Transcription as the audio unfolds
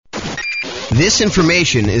This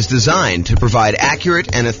information is designed to provide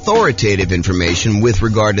accurate and authoritative information with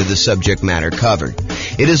regard to the subject matter covered.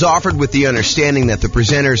 It is offered with the understanding that the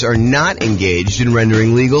presenters are not engaged in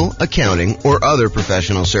rendering legal, accounting, or other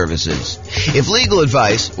professional services. If legal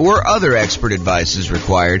advice or other expert advice is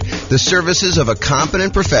required, the services of a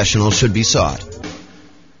competent professional should be sought.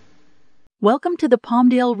 Welcome to the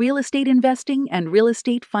Palmdale Real Estate Investing and Real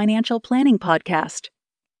Estate Financial Planning Podcast.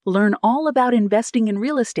 Learn all about investing in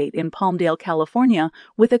real estate in Palmdale, California,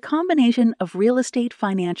 with a combination of real estate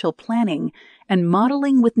financial planning and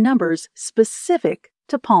modeling with numbers specific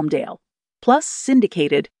to Palmdale, plus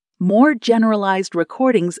syndicated, more generalized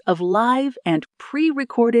recordings of live and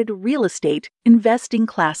pre-recorded real estate investing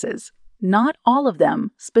classes, not all of them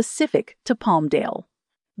specific to Palmdale.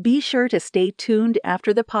 Be sure to stay tuned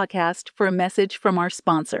after the podcast for a message from our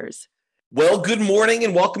sponsors. Well, good morning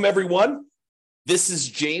and welcome, everyone. This is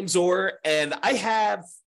James Orr, and I have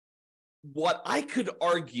what I could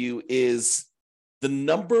argue is the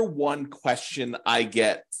number one question I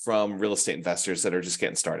get from real estate investors that are just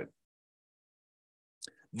getting started.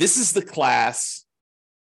 This is the class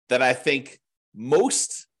that I think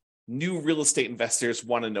most new real estate investors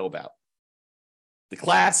want to know about. The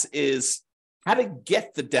class is how to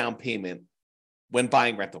get the down payment when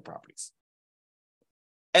buying rental properties.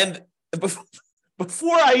 And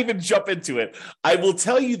before I even jump into it, I will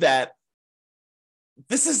tell you that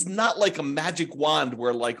this is not like a magic wand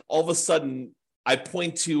where like all of a sudden I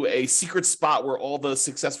point to a secret spot where all the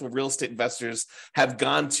successful real estate investors have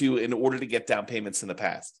gone to in order to get down payments in the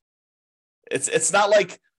past. It's not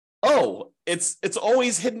like, oh, it's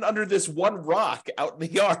always hidden under this one rock out in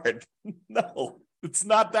the yard. No, it's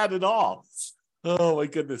not that at all. Oh my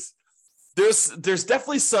goodness. There's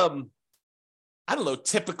definitely some, I don't know,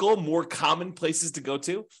 typical, more common places to go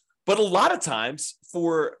to. But a lot of times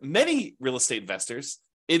for many real estate investors,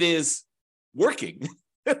 it is working.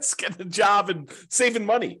 It's getting a job and saving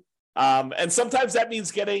money. And sometimes that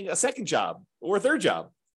means getting a second job or a third job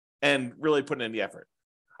and really putting in the effort.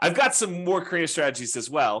 I've got some more creative strategies as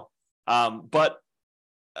well, but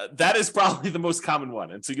that is probably the most common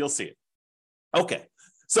one. And so you'll see it. Okay.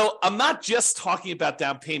 So I'm not just talking about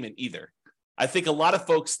down payment either. I think a lot of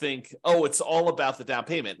folks think, oh, it's all about the down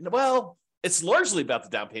payment. Well, it's largely about the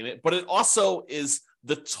down payment, but it also is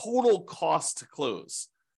the total cost to close.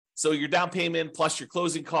 So your down payment plus your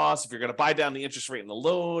closing costs, if you're going to buy down the interest rate in the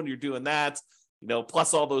loan, you're doing that,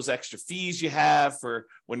 plus all those extra fees you have for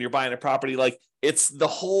when you're buying a property. Like it's the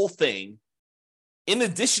whole thing. In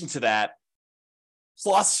addition to that,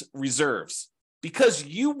 plus reserves, because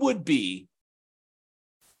you would be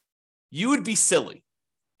silly.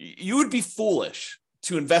 You would be foolish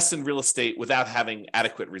to invest in real estate without having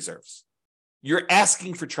adequate reserves. You're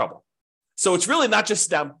asking for trouble. So it's really not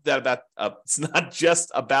just it's not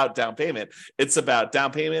just about down payment. It's about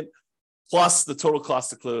down payment plus the total cost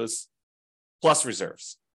to close plus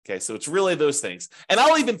reserves. Okay, so it's really those things. And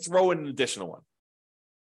I'll even throw in an additional one.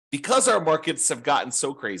 Because our markets have gotten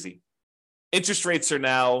so crazy, interest rates are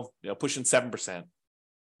now pushing 7%.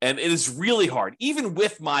 And it is really hard, even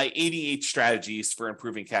with my 88 strategies for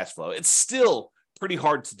improving cash flow. It's still pretty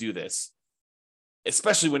hard to do this,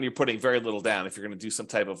 especially when you're putting very little down. If you're going to do some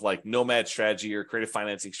type of like nomad strategy or creative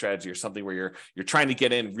financing strategy or something where you're trying to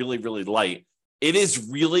get in really, really light, it is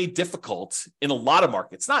really difficult in a lot of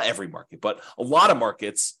markets, not every market, but a lot of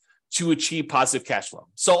markets to achieve positive cash flow.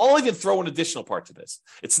 So I'll even throw an additional part to this.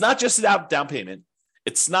 It's not just about down payment.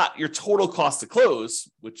 It's not your total cost to close,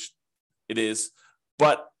 which it is,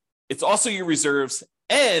 but it's also your reserves.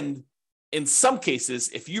 And in some cases,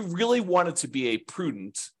 if you really wanted to be a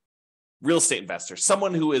prudent real estate investor,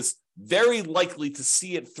 someone who is very likely to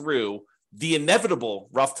see it through the inevitable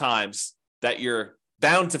rough times that you're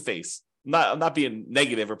bound to face. I'm not being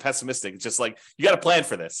negative or pessimistic. It's just like, you got to plan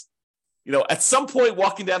for this. At some point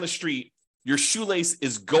walking down the street, your shoelace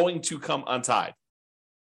is going to come untied.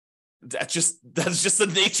 That's just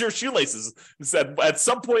the nature of shoelaces. It's that at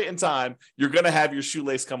some point in time, you're going to have your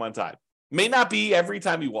shoelace come untied. May not be every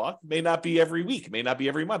time you walk, may not be every week, may not be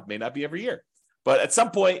every month, may not be every year. But at some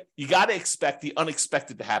point, you got to expect the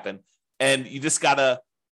unexpected to happen. And you just got to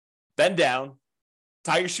bend down,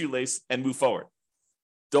 tie your shoelace, and move forward.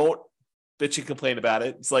 Don't bitch and complain about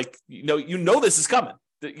it. It's like, this is coming.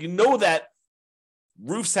 You know that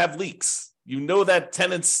roofs have leaks. You know that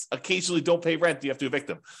tenants occasionally don't pay rent. You have to evict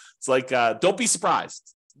them. It's like, don't be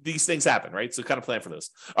surprised. These things happen, right? So kind of plan for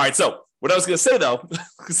those. All right. So what I was going to say, though,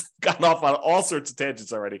 because I've gotten off on all sorts of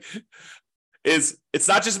tangents already, is it's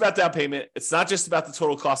not just about down payment. It's not just about the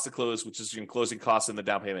total cost to close, which is your closing costs and the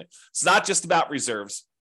down payment. It's not just about reserves.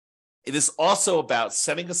 It is also about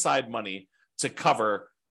setting aside money to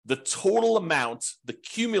cover the total amount, the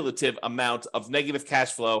cumulative amount of negative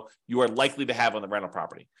cash flow you are likely to have on the rental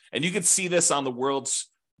property. And you can see this on the world's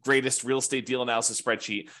greatest real estate deal analysis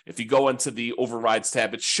spreadsheet. If you go into the overrides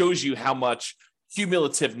tab, it shows you how much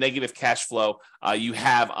cumulative negative cash flow you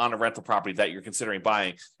have on a rental property that you're considering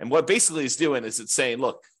buying. And what basically is doing is it's saying,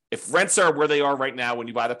 look, if rents are where they are right now when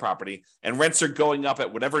you buy the property, and rents are going up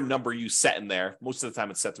at whatever number you set in there, most of the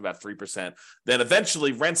time it's set to about 3%, then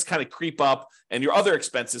eventually rents kind of creep up, and your other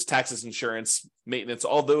expenses, taxes, insurance, maintenance,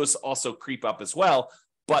 all those also creep up as well.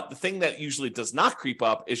 But the thing that usually does not creep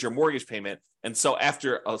up is your mortgage payment. And so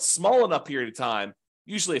after a small enough period of time,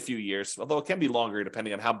 usually a few years, although it can be longer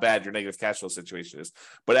depending on how bad your negative cash flow situation is,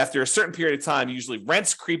 but after a certain period of time, usually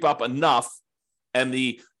rents creep up enough, and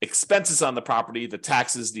the expenses on the property, the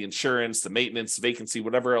taxes, the insurance, the maintenance, vacancy,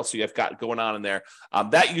 whatever else you have got going on in there,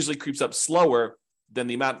 that usually creeps up slower than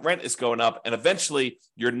the amount rent is going up. And eventually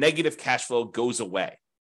your negative cash flow goes away.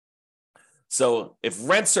 So if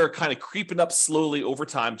rents are kind of creeping up slowly over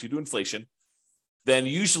time due to inflation, then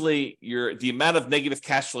usually the amount of negative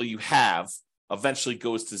cash flow you have eventually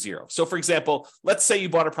goes to zero. So for example, let's say you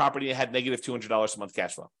bought a property and had negative $200 a month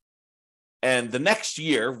cash flow. And the next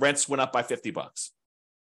year, rents went up by $50.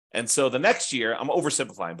 And so the next year, I'm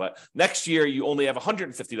oversimplifying, but next year you only have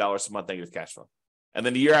 $150 a month negative cash flow. And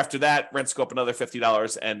then the year after that, rents go up another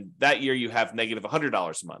 $50. And that year you have negative $100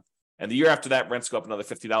 a month. And the year after that, rents go up another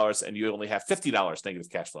 $50 and you only have $50 negative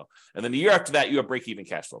cash flow. And then the year after that, you have break-even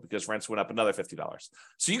cash flow because rents went up another $50.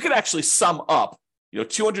 So you could actually sum up,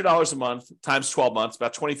 $200 a month times 12 months,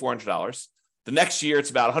 about $2,400. The next year,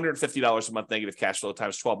 it's about $150 a month negative cash flow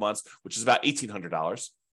times 12 months, which is about $1,800.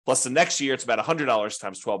 Plus the next year, it's about $100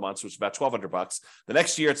 times 12 months, which is about $1,200. The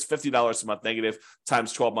next year, it's $50 a month negative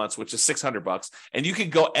times 12 months, which is $600. And you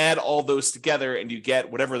can go add all those together and you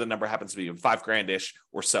get whatever the number happens to be, $5,000-ish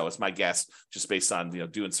or so. It's my guess, just based on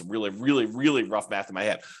doing some really, really, really rough math in my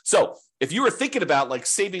head. So if you were thinking about like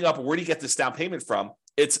saving up, where do you get this down payment from?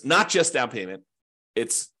 It's not just down payment.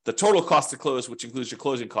 It's the total cost to close, which includes your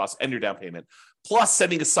closing costs and your down payment, plus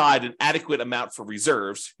setting aside an adequate amount for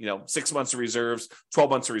reserves, 6 months of reserves, 12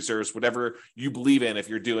 months of reserves, whatever you believe in. If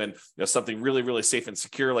you're doing something really, really safe and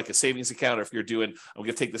secure, like a savings account, or if you're doing, I'm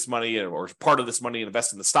going to take this money or part of this money and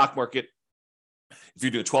invest in the stock market. If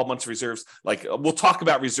you're doing 12 months of reserves, like we'll talk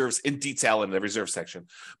about reserves in detail in the reserve section,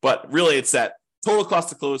 but really it's that total cost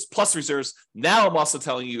to close plus reserves. Now I'm also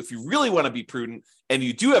telling you, if you really want to be prudent and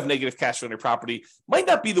you do have negative cash flow on your property, might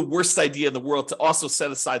not be the worst idea in the world to also set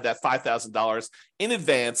aside that $5,000 in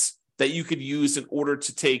advance that you could use in order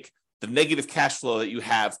to take the negative cash flow that you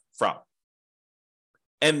have from.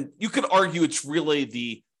 And you could argue it's really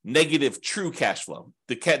the negative true cash flow,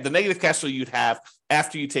 the negative cash flow you'd have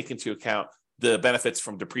after you take into account the benefits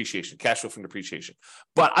from depreciation, cash flow from depreciation.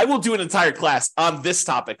 But I will do an entire class on this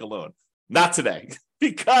topic alone. Not today,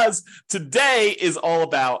 because today is all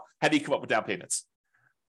about how do you come up with down payments.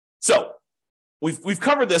 So we've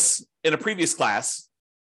covered this in a previous class,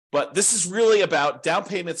 but this is really about down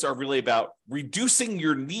payments are really about reducing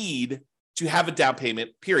your need to have a down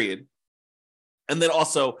payment, period. And then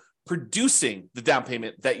also producing the down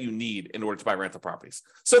payment that you need in order to buy rental properties.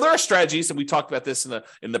 So there are strategies, and we talked about this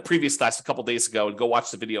in the previous class a couple of days ago, and go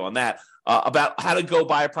watch the video on that, about how to go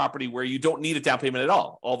buy a property where you don't need a down payment at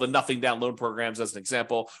all the nothing down loan programs as an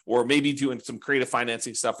example, or maybe doing some creative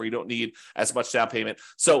financing stuff where you don't need as much down payment.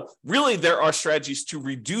 So really there are strategies to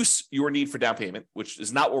reduce your need for down payment, which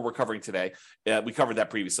is not what we're covering today. We covered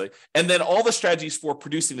that previously. And then all the strategies for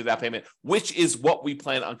producing the down payment, which is what we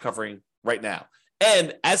plan on covering right now.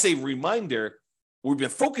 And as a reminder, we've been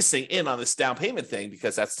focusing in on this down payment thing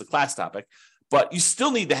because that's the class topic, but you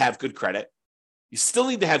still need to have good credit. You still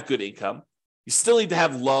need to have good income. You still need to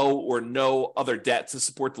have low or no other debt to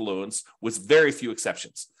support the loans, with very few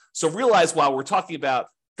exceptions. So realize, while we're talking about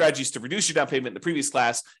strategies to reduce your down payment in the previous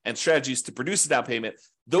class and strategies to produce a down payment,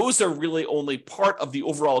 those are really only part of the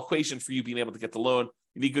overall equation for you being able to get the loan.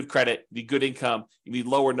 You need good credit, you need good income, you need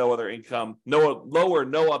low or no other income, low or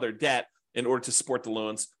no other debt in order to support the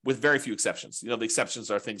loans, with very few exceptions. The exceptions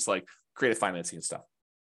are things like creative financing and stuff.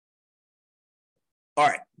 All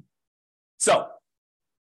right. So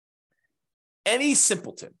any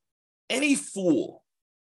simpleton, any fool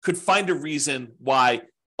could find a reason why,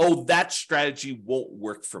 that strategy won't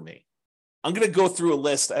work for me. I'm going to go through a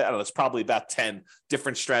list. I don't know, it's probably about 10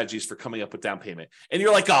 different strategies for coming up with down payment. And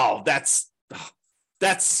you're like, that's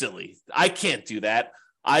silly. I can't do that.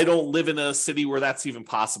 I don't live in a city where that's even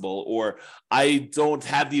possible, or I don't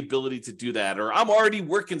have the ability to do that, or I'm already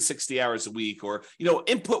working 60 hours a week, or,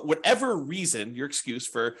 input whatever reason, your excuse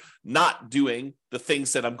for not doing the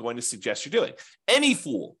things that I'm going to suggest you're doing. Any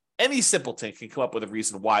fool, Any simpleton can come up with a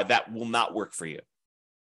reason why that will not work for you.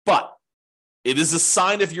 But it is a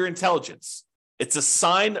sign of your intelligence. It's a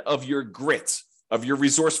sign of your grit, of your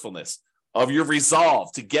resourcefulness, of your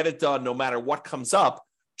resolve to get it done no matter what comes up,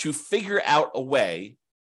 to figure out a way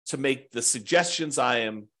to make the suggestions I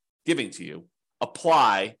am giving to you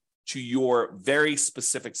apply to your very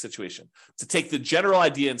specific situation. To take the general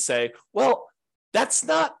idea and say, well, that's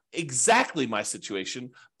not exactly my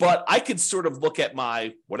situation, but I could sort of look at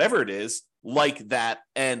my whatever it is like that,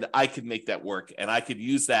 and I could make that work, and I could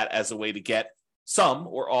use that as a way to get some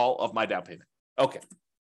or all of my down payment. Okay.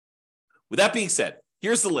 With that being said,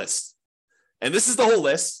 here's the list. And this is the whole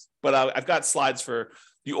list, but I've got slides for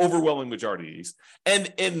the overwhelming majority of these.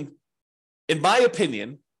 And in my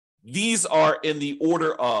opinion, these are in the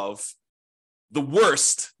order of the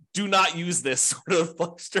worst. Do not use this sort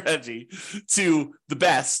of strategy to the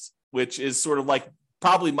best, which is sort of like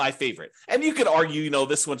probably my favorite. And you could argue,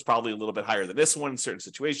 this one's probably a little bit higher than this one in certain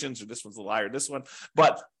situations, or this one's a little higher than this one.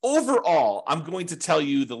 But overall, I'm going to tell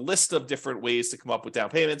you the list of different ways to come up with down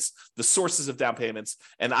payments, the sources of down payments,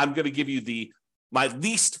 and I'm going to give you my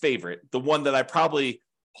least favorite, the one that I probably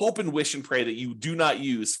hope and wish and pray that you do not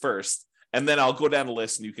use first. And then I'll go down the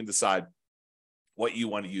list and you can decide what you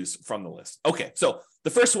want to use from the list. Okay, so the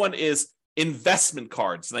first one is investment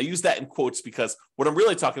cards. And I use that in quotes because what I'm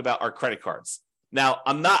really talking about are credit cards. Now,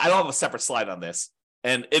 I don't have a separate slide on this,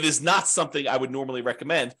 and it is not something I would normally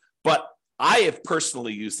recommend, but I have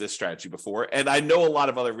personally used this strategy before, and I know a lot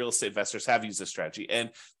of other real estate investors have used this strategy, and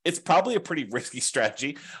it's probably a pretty risky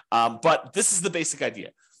strategy, but this is the basic idea.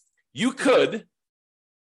 You could,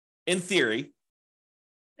 in theory,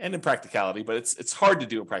 and in practicality, but it's hard to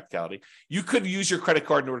do in practicality, you could use your credit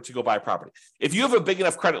card in order to go buy a property. If you have a big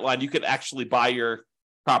enough credit line, you could actually buy your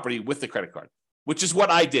property with the credit card, which is what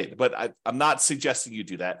I did, but I'm not suggesting you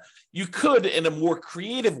do that. You could, in a more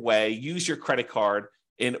creative way, use your credit card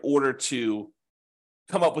in order to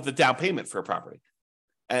come up with a down payment for a property.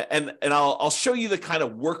 And I'll show you the kind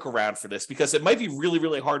of workaround for this, because it might be really,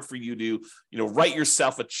 really hard for you to, write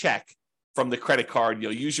yourself a check from the credit card,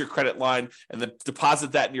 use your credit line and then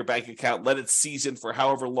deposit that in your bank account, let it season for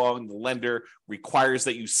however long the lender requires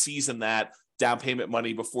that you season that down payment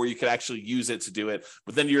money before you can actually use it to do it.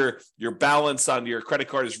 But then your balance on your credit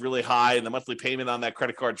card is really high and the monthly payment on that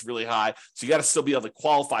credit card is really high. So you got to still be able to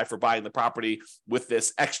qualify for buying the property with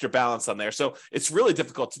this extra balance on there. So it's really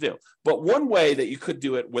difficult to do. But one way that you could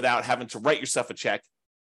do it without having to write yourself a check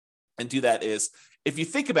and do that is, if you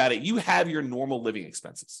think about it, you have your normal living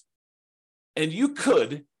expenses. And you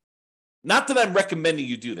could, not that I'm recommending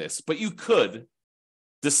you do this, but you could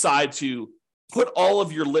decide to put all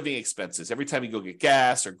of your living expenses, every time you go get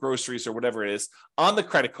gas or groceries or whatever it is, on the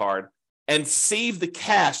credit card and save the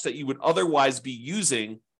cash that you would otherwise be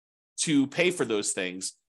using to pay for those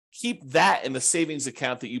things. Keep that in the savings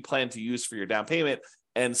account that you plan to use for your down payment,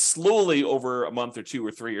 and slowly over a month or 2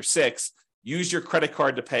 or 3 or 6, use your credit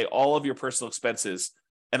card to pay all of your personal expenses.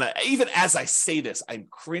 And even as I say this, I'm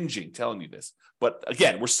cringing telling you this. But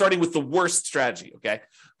again, we're starting with the worst strategy, okay?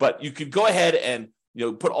 But you could go ahead and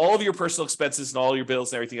put all of your personal expenses and all your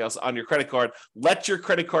bills and everything else on your credit card. Let your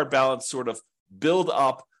credit card balance sort of build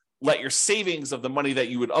up. Let your savings of the money that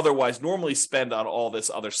you would otherwise normally spend on all this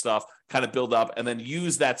other stuff kind of build up, and then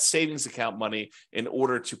use that savings account money in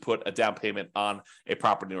order to put a down payment on a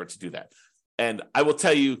property in order to do that. And I will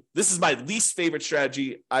tell you, this is my least favorite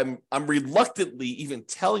strategy. I'm reluctantly even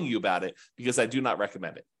telling you about it because I do not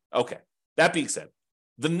recommend it. Okay, that being said,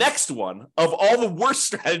 the next one of all the worst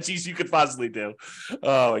strategies you could possibly do,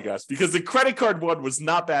 oh my gosh, because the credit card one was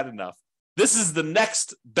not bad enough. This is the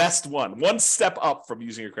next best one step up from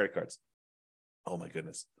using your credit cards. Oh my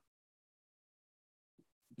goodness.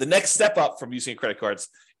 The next step up from using your credit cards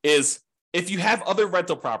is, if you have other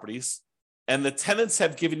rental properties and the tenants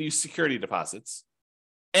have given you security deposits,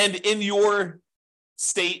 and in your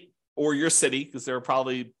state or your city, because there are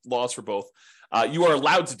probably laws for both, you are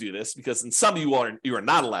allowed to do this, because in some you are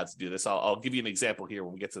not allowed to do this. I'll give you an example here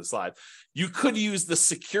when we get to the slide. You could use the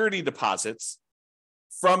security deposits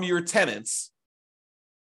from your tenants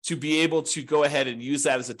to be able to go ahead and use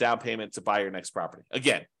that as a down payment to buy your next property.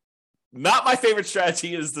 Again, not my favorite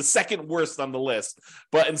strategy. It is the second worst on the list,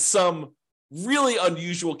 but in some really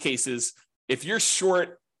unusual cases, if you're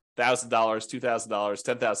short $1,000, $2,000,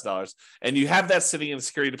 $10,000, and you have that sitting in a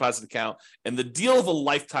security deposit account, and the deal of a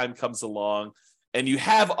lifetime comes along, and you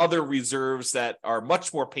have other reserves that are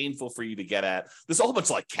much more painful for you to get at. There's a whole bunch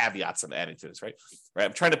of like caveats I'm adding to this, right?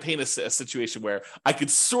 I'm trying to paint a situation where I could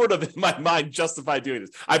sort of in my mind justify doing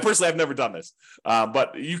this. I personally have never done this,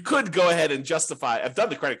 but you could go ahead and justify. I've done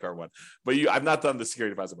the credit card one, but I've not done the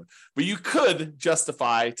security deposit one. But you could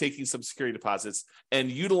justify taking some security deposits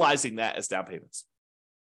and utilizing that as down payments.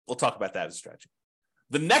 We'll talk about that as a strategy.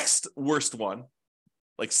 The next worst one,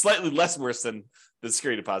 like slightly less worse than the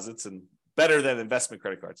security deposits and better than investment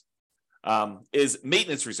credit cards, is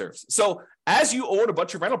maintenance reserves. So as you own a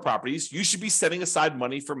bunch of rental properties, you should be setting aside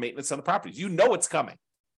money for maintenance on the properties. You know it's coming.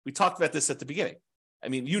 We talked about this at the beginning. I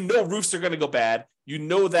mean, you know roofs are going to go bad. You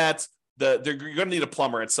know that you're going to need a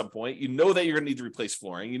plumber at some point. You know that you're going to need to replace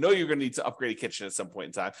flooring. You know you're going to need to upgrade a kitchen at some point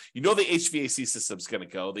in time. You know the HVAC system is going to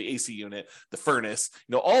go, the AC unit, the furnace.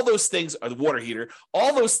 You know all those things are the water heater.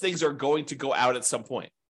 All those things are going to go out at some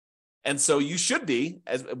point. And so you should be,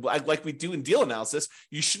 like we do in deal analysis,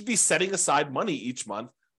 you should be setting aside money each month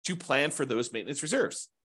to plan for those maintenance reserves.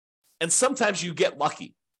 And sometimes you get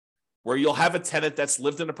lucky where you'll have a tenant that's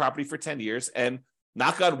lived in a property for 10 years and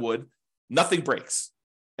knock on wood, nothing breaks.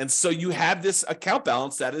 And so you have this account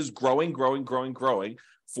balance that is growing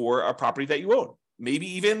for a property that you own. Maybe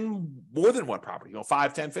even more than one property,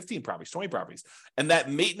 5, 10, 15 properties, 20 properties. And that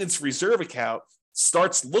maintenance reserve account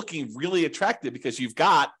starts looking really attractive because you've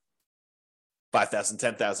got $5,000,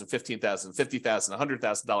 $10,000, $15,000, $50,000,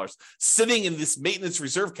 $100,000 sitting in this maintenance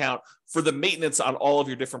reserve account for the maintenance on all of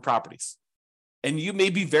your different properties. And you may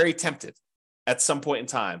be very tempted at some point in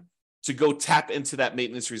time to go tap into that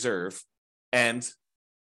maintenance reserve and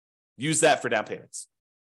use that for down payments.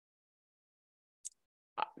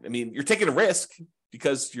 I mean, you're taking a risk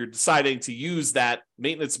because you're deciding to use that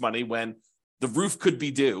maintenance money when the roof could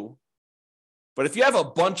be due. But if you have a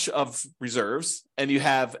bunch of reserves and you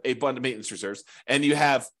have a bunch of maintenance reserves and you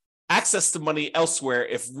have access to money elsewhere,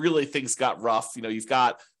 if really things got rough, you've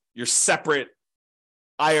got your separate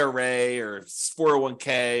IRA or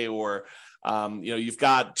 401k, or you've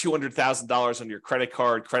got $200,000 on your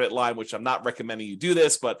credit line, which I'm not recommending you do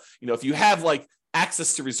this, but if you have like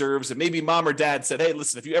access to reserves and maybe mom or dad said, hey,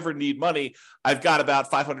 listen, if you ever need money, I've got about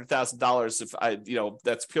 $500,000 if I,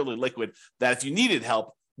 that's purely liquid, that if you needed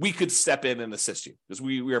help, we could step in and assist you, because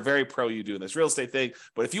we are very pro you doing this real estate thing.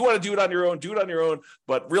 But if you want to do it on your own, do it on your own.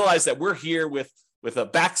 But realize that we're here with a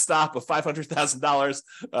backstop of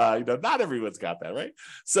 $500,000. Not everyone's got that, right?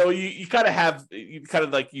 So you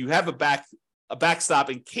have a backstop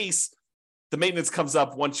in case the maintenance comes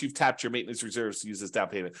up once you've tapped your maintenance reserves to use as down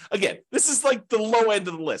payment. Again, this is like the low end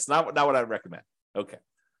of the list, not what I would recommend. Okay.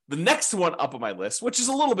 The next one up on my list, which is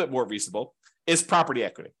a little bit more reasonable, is property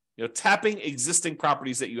equity. Tapping existing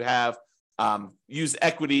properties that you have, use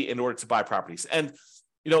equity in order to buy properties. And,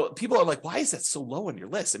 people are like, why is that so low on your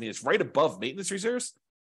list? I mean, it's right above maintenance reserves.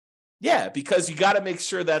 Yeah, because you got to make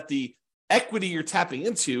sure that the equity you're tapping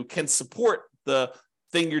into can support the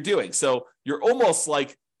thing you're doing. So you're almost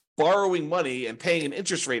like borrowing money and paying an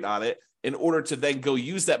interest rate on it in order to then go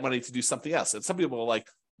use that money to do something else. And some people are like,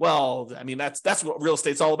 well, I mean, that's what real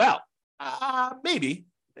estate's all about. Maybe.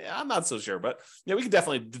 Yeah, I'm not so sure, but we can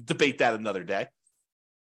definitely debate that another day.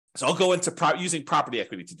 So I'll go into using property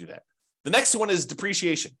equity to do that. The next one is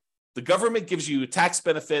depreciation. The government gives you a tax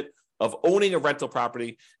benefit of owning a rental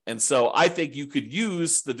property. And so I think you could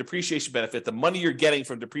use the depreciation benefit, the money you're getting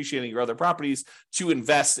from depreciating your other properties, to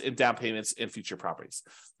invest in down payments in future properties.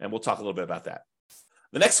 And we'll talk a little bit about that.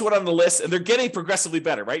 The next one on the list, and they're getting progressively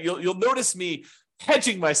better, right? You'll notice me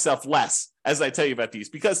hedging myself less as I tell you about these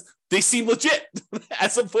because they seem legit,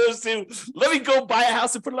 as opposed to let me go buy a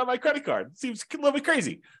house and put it on my credit card. It seems a little bit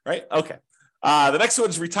crazy, right? Okay. The next one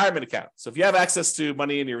is retirement account. So if you have access to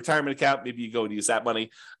money in your retirement account, maybe you go and use that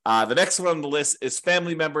money. The next one on the list is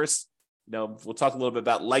family members. We'll talk a little bit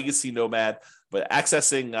about legacy nomad, but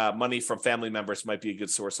accessing money from family members might be a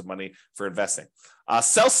good source of money for investing.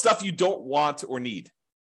 Sell stuff you don't want or need.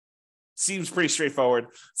 Seems pretty straightforward.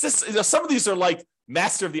 Some of these are like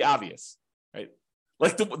master of the obvious, right?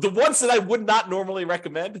 Like the ones that I would not normally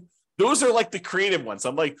recommend, those are like the creative ones.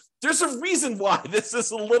 I'm like, there's a reason why this is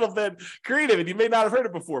a little bit creative, and you may not have heard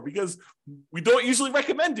it before because we don't usually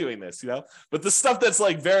recommend doing this, But the stuff that's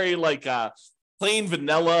like very like plain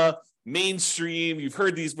vanilla, mainstream, you've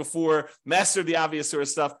heard these before, master of the obvious sort of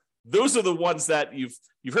stuff. Those are the ones that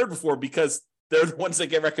you've heard before because they're the ones that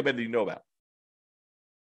get recommended you know about.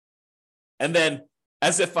 And then,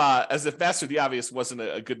 as if master of the obvious wasn't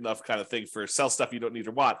a good enough kind of thing for sell stuff you don't need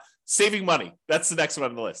or want, saving money. That's the next one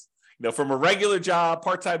on the list. From a regular job,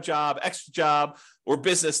 part-time job, extra job, or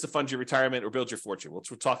business to fund your retirement or build your fortune, which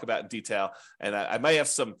we'll talk about in detail. And I might have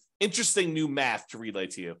some interesting new math to relay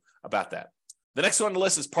to you about that. The next one on the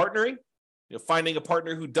list is partnering. Finding a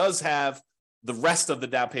partner who does have the rest of the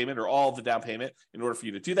down payment or all of the down payment in order for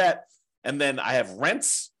you to do that. And then I have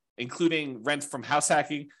rents, including rent from house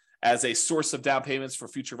hacking as a source of down payments for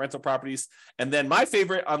future rental properties. And then my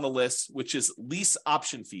favorite on the list, which is lease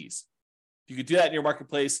option fees. You could do that in your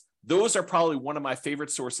marketplace. Those are probably one of my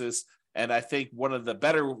favorite sources. And I think one of the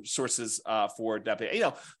better sources for down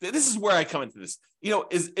payment. This is where I come into this.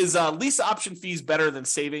 Is lease option fees better than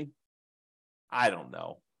saving? I don't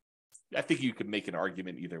know. I think you could make an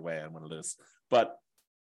argument either way on one of those, but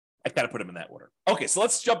I kind of put them in that order. Okay, so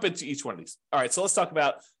let's jump into each one of these. All right, so let's talk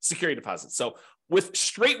about security deposits. So with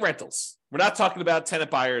straight rentals, we're not talking about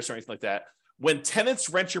tenant buyers or anything like that. When tenants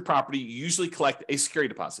rent your property, you usually collect a security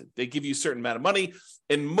deposit. They give you a certain amount of money.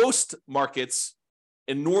 In most markets,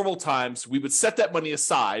 in normal times, we would set that money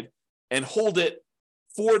aside and hold it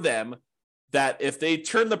for them, that if they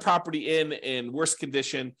turn the property in worse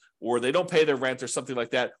condition or they don't pay their rent or something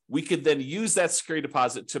like that, we could then use that security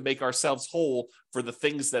deposit to make ourselves whole for the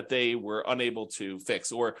things that they were unable to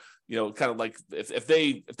fix. Or, kind of like if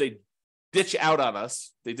they ditch out on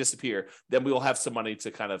us, they disappear, then we will have some money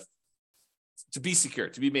to kind of to be secure,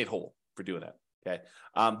 to be made whole for doing that. Okay.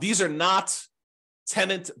 These are not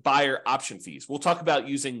tenant buyer option fees. We'll talk about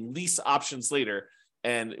using lease options later.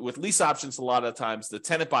 And with lease options, a lot of times the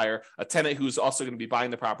tenant buyer, a tenant who's also going to be buying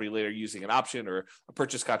the property later using an option or a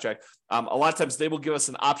purchase contract, a lot of times they will give us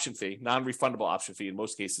an option fee, non-refundable option fee in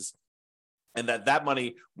most cases, and that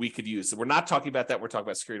money we could use. So we're not talking about that. We're talking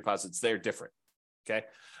about security deposits. They're different, okay?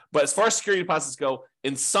 But as far as security deposits go,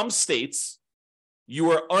 in some states, you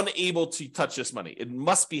are unable to touch this money. It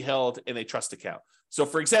must be held in a trust account. So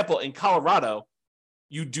for example, in Colorado,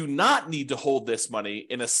 you do not need to hold this money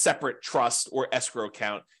in a separate trust or escrow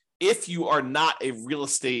account if you are not a real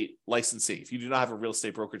estate licensee. If you do not have a real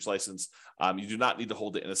estate brokerage license, you do not need to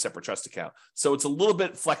hold it in a separate trust account. So it's a little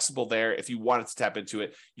bit flexible there if you wanted to tap into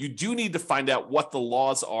it. You do need to find out what the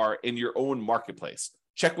laws are in your own marketplace.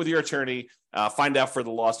 Check with your attorney, find out for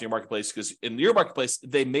the laws in your marketplace, because in your marketplace,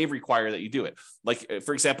 they may require that you do it. Like,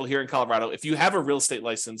 for example, here in Colorado, if you have a real estate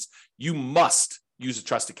license, you must use a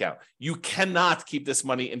trust account. You cannot keep this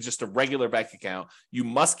money in just a regular bank account. You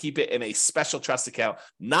must keep it in a special trust account,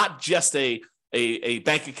 not just a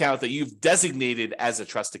bank account that you've designated as a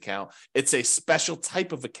trust account. It's a special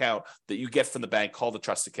type of account that you get from the bank called a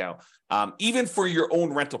trust account, even for your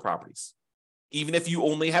own rental properties, even if you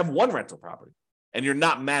only have one rental property and you're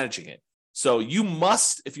not managing it. So you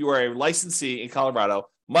must, if you are a licensee in Colorado,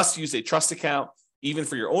 must use a trust account, even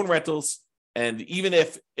for your own rentals. And even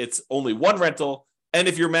if it's only one rental, and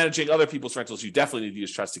if you're managing other people's rentals, you definitely need to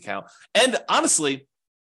use trust account. And honestly,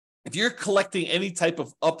 if you're collecting any type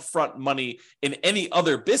of upfront money in any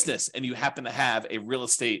other business and you happen to have a real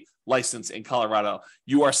estate license in Colorado,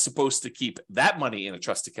 you are supposed to keep that money in a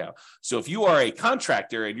trust account. So if you are a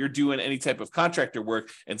contractor and you're doing any type of contractor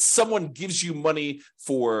work and someone gives you money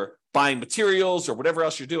for buying materials or whatever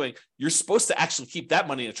else you're doing, you're supposed to actually keep that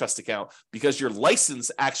money in a trust account, because your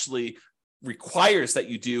license actually requires that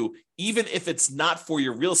you do, even if it's not for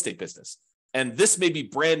your real estate business. And this may be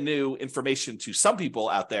brand new information to some people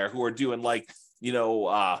out there who are doing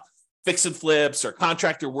fix and flips or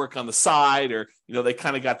contractor work on the side, or, they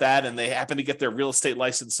kind of got that and they happen to get their real estate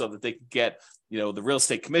license so that they can get, the real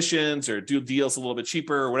estate commissions or do deals a little bit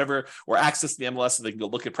cheaper or whatever, or access the MLS so they can go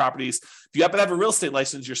look at properties. If you happen to have a real estate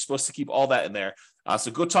license, you're supposed to keep all that in there. So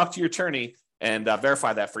go talk to your attorney and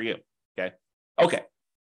verify that for you. Okay.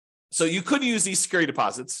 So you could use these security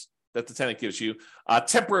deposits that the tenant gives you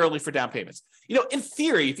temporarily for down payments. In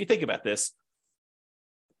theory, if you think about this,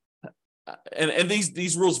 and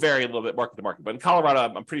these rules vary a little bit market to market, but in Colorado,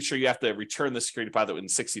 I'm pretty sure you have to return the security deposit within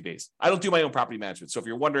 60 days. I don't do my own property management. So if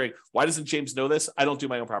you're wondering, why doesn't James know this? I don't do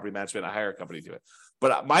my own property management. I hire a company to do it.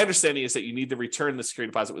 But my understanding is that you need to return the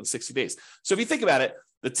security deposit within 60 days. So if you think about it,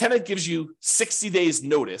 the tenant gives you 60 days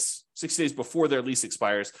notice, 60 days before their lease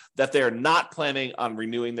expires, that they're not planning on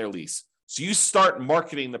renewing their lease. So you start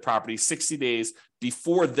marketing the property 60 days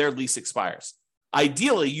before their lease expires.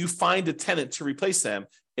 Ideally, you find a tenant to replace them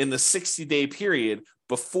in the 60-day period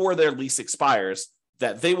before their lease expires,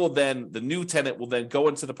 that they will then, the new tenant will then go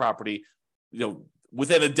into the property,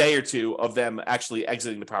 within a day or two of them actually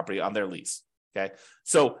exiting the property on their lease. Okay.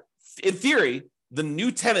 So in theory, the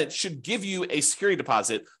new tenant should give you a security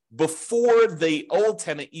deposit before the old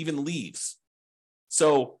tenant even leaves.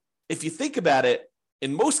 So if you think about it,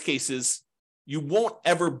 in most cases, you won't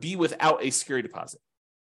ever be without a security deposit,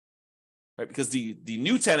 right? Because the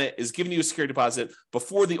new tenant is giving you a security deposit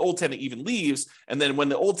before the old tenant even leaves. And then when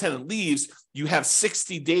the old tenant leaves, you have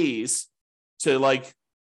 60 days to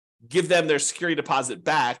give them their security deposit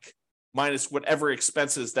back minus whatever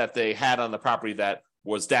expenses that they had on the property that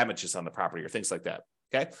was damages on the property or things like that.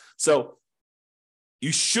 Okay. So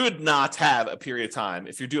you should not have a period of time,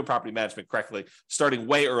 if you're doing property management correctly, starting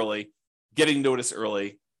way early, getting notice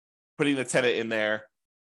early, putting the tenant in there,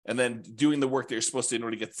 and then doing the work that you're supposed to in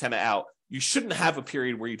order to get the tenant out. You shouldn't have a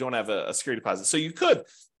period where you don't have a security deposit. So you could,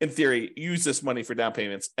 in theory, use this money for down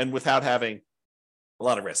payments and without having a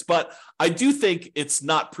lot of risk. But I do think it's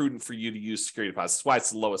not prudent for you to use security deposits. That's why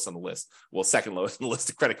it's the lowest on the list. Well, second lowest on the list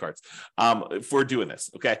of credit cards for doing this,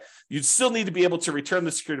 okay? You still need to be able to return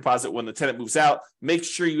the security deposit when the tenant moves out. Make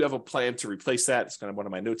sure you have a plan to replace that. It's kind of one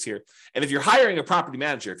of my notes here. And if you're hiring a property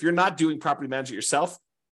manager, if you're not doing property management yourself,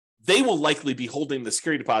 they will likely be holding the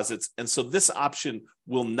security deposits. And so this option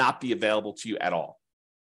will not be available to you at all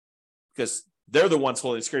because they're the ones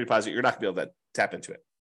holding the security deposit. You're not going to be able to tap into it.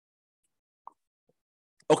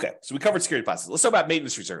 Okay, so we covered security deposits. Let's talk about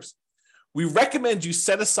maintenance reserves. We recommend you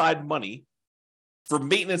set aside money for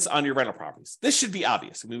maintenance on your rental properties. This should be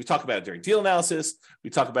obvious. I mean, we talk about it during deal analysis. We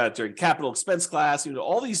talk about it during capital expense class.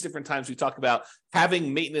 All these different times we talk about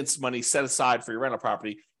having maintenance money set aside for your rental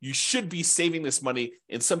property. You should be saving this money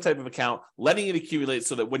in some type of account, letting it accumulate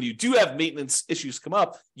so that when you do have maintenance issues come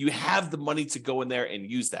up, you have the money to go in there and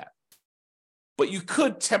use that. But you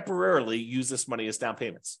could temporarily use this money as down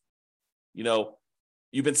payments.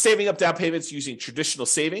 You've been saving up down payments using traditional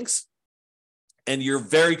savings, and you're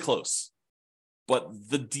very close. But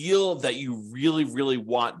the deal that you really, really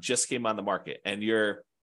want just came on the market, and you're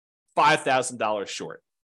 $5,000 short.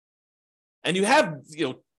 And you have,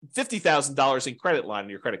 $50,000 in credit line on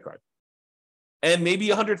your credit card, and maybe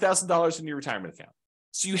 $100,000 in your retirement account.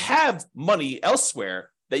 So you have money elsewhere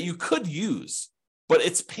that you could use, but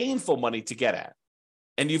it's painful money to get at.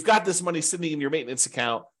 And you've got this money sitting in your maintenance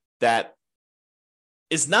account that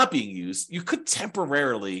is not being used. You could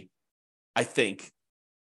temporarily, I think,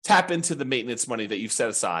 tap into the maintenance money that you've set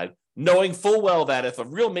aside, knowing full well that if a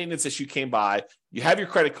real maintenance issue came by, you have your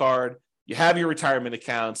credit card, you have your retirement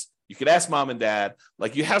accounts, you could ask mom and dad,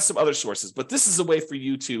 you have some other sources. But this is a way for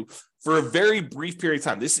you to, for a very brief period of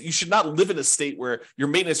time, you should not live in a state where your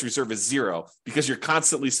maintenance reserve is zero because you're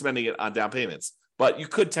constantly spending it on down payments. But you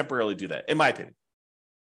could temporarily do that, in my opinion.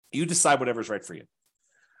 You decide whatever's right for you.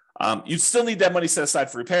 You still need that money set aside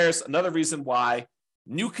for repairs. Another reason why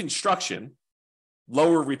new construction,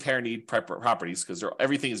 lower repair need properties, because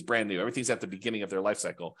everything is brand new, everything's at the beginning of their life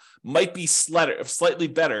cycle, might be slightly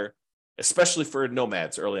better, especially for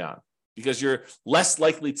nomads early on, because you're less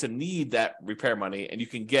likely to need that repair money and you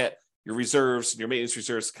can get your reserves and your maintenance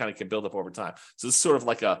reserves kind of can build up over time. So this is sort of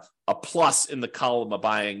like a plus in the column of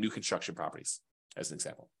buying new construction properties, as an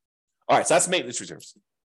example. All right, so that's maintenance reserves.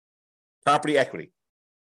 Property equity.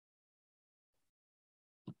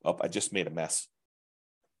 Oh, I just made a mess.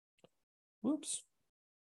 Whoops.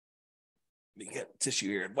 Let me get tissue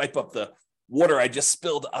here and wipe up the water I just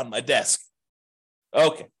spilled on my desk.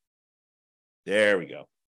 Okay. There we go.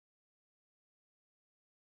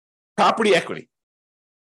 Property equity.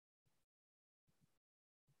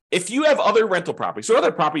 If you have other rental properties, or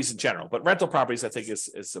other properties in general, but rental properties I think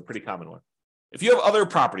is a pretty common one. If you have other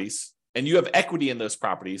properties and you have equity in those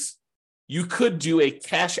properties, you could do a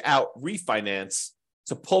cash out refinance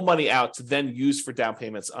to pull money out to then use for down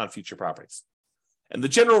payments on future properties. And the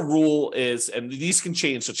general rule is, and these can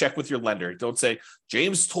change, so check with your lender. Don't say,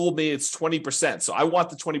 James told me it's 20%, so I want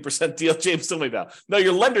the 20% deal James told me about. No,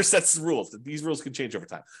 your lender sets the rules. These rules can change over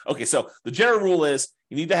time. Okay, so the general rule is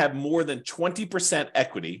you need to have more than 20%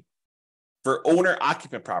 equity for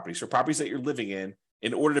owner-occupant properties, for properties that you're living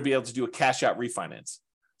in order to be able to do a cash-out refinance.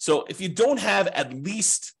 So if you don't have at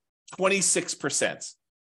least 26%,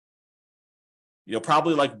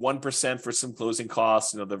 probably like 1% for some closing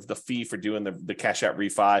costs, the fee for doing the cash out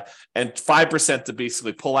refi, and 5% to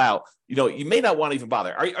basically pull out, you may not want to even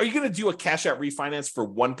bother. Are you going to do a cash out refinance for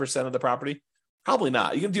 1% of the property? Probably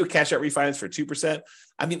not. You're going to do a cash out refinance for 2%.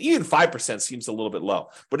 I mean, even 5% seems a little bit low.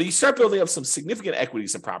 But if you start building up some significant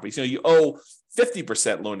equities in properties, you owe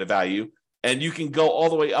 50% loan to value, and you can go all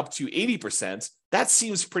the way up to 80%. That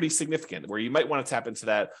seems pretty significant, where you might want to tap into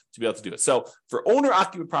that to be able to do it. So for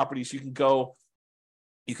owner-occupant properties, you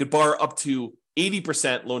could borrow up to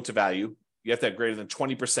 80% loan to value. You have to have greater than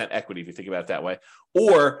 20% equity if you think about it that way.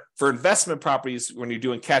 Or for investment properties, when you're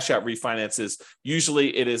doing cash out refinances,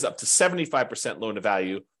 usually it is up to 75% loan to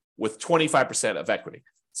value with 25% of equity.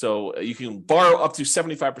 So you can borrow up to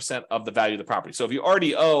 75% of the value of the property. So if you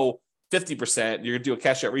already owe 50%, you're going to do a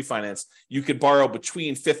cash out refinance, you could borrow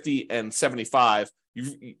between 50 and 75.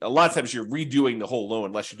 A lot of times you're redoing the whole loan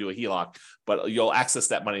unless you do a HELOC, but you'll access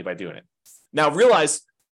that money by doing it. Now realize,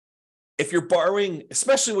 if you're borrowing,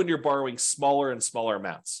 especially when you're borrowing smaller and smaller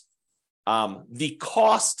amounts, the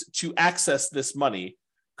cost to access this money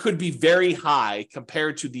could be very high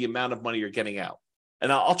compared to the amount of money you're getting out.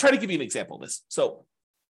 And I'll try to give you an example of this. So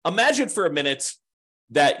imagine for a minute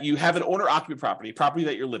that you have an owner-occupant property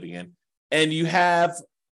that you're living in, and you have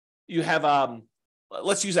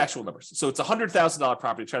let's use actual numbers. So it's a $100,000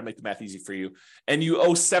 property, try to make the math easy for you, and you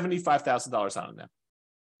owe $75,000 on it now.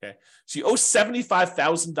 Okay, so you owe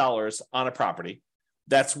 $75,000 on a property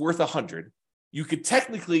that's worth $100,000. You could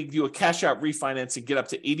technically do a cash out refinance and get up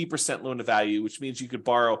to 80% loan to value, which means you could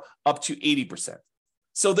borrow up to 80%.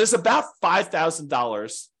 So there's about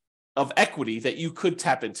 $5,000 of equity that you could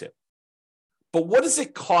tap into. But what does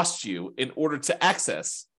it cost you in order to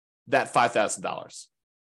access that $5,000?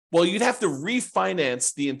 Well, you'd have to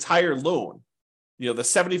refinance the entire loan. The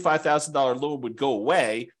 $75,000 loan would go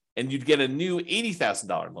away and you'd get a new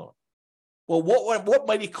 $80,000 loan. Well, what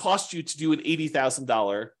might it cost you to do an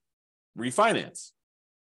 $80,000 refinance?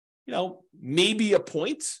 Maybe a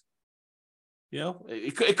point.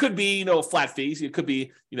 It could be, flat fees. It could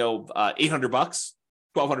be, $800, $1,200,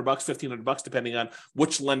 $1,500, depending on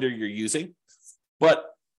which lender you're using. But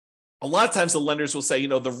a lot of times the lenders will say,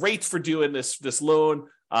 the rate for doing this loan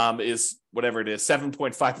is whatever it is,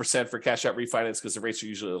 7.5% for cash out refinance, because the rates are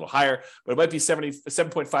usually a little higher, but it might be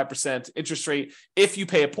 7.5% interest rate if you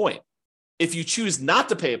pay a point. If you choose not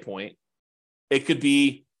to pay a point, it could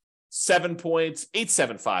be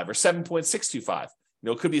 7.875 or 7.625.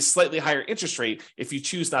 It could be a slightly higher interest rate if you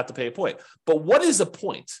choose not to pay a point. But what is a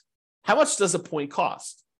point? How much does a point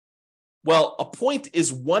cost? Well, a point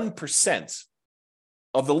is 1%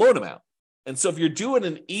 of the loan amount. And so if you're doing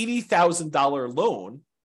an $80,000 loan,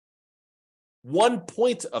 1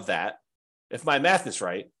 point of that, if my math is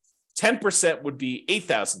right, 10% would be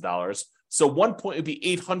 $8,000. So 1 point would be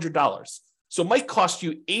 $800. So it might cost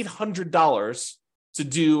you $800 to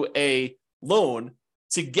do a loan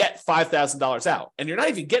to get $5,000 out. And you're not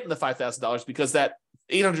even getting the $5,000 because that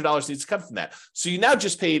 $800 needs to come from that. So you now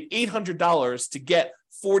just paid $800 to get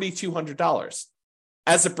 $4,200.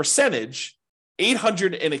 As a percentage,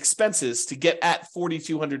 $800 in expenses to get at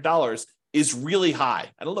 $4,200 is really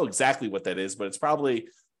high. I don't know exactly what that is, but it's probably,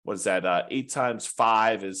 8 times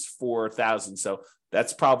 5 is 4,000. So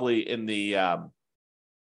that's probably in the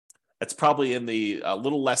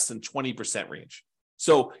little less than 20% range.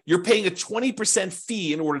 So you're paying a 20%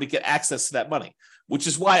 fee in order to get access to that money, which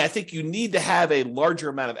is why I think you need to have a larger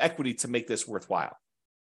amount of equity to make this worthwhile.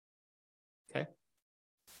 Okay.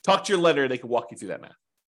 Talk to your lender. They can walk you through that math.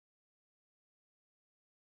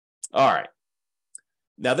 All right.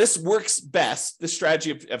 Now, this works best. This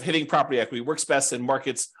strategy of hitting property equity works best in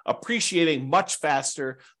markets appreciating much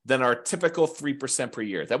faster than our typical 3% per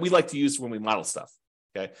year that we like to use when we model stuff.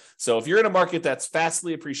 Okay. So if you're in a market that's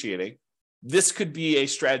fastly appreciating, this could be a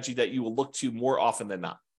strategy that you will look to more often than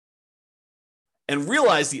not. And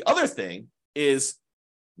realize the other thing is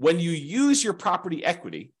when you use your property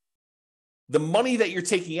equity, the money that you're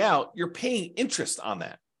taking out, you're paying interest on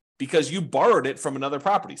that because you borrowed it from another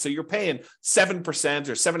property. So you're paying 7%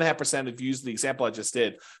 or 7.5%, if you use the example I just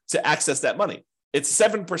did, to access that money. It's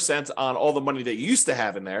 7% on all the money that you used to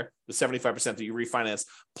have in there, the 75% that you refinanced,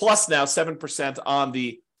 plus now 7% on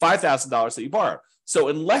the $5,000 that you borrowed. So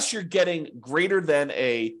unless you're getting greater than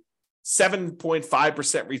a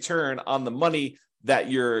 7.5% return on the money that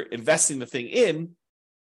you're investing the thing in,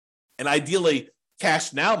 and ideally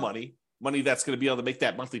cash now money that's going to be able to make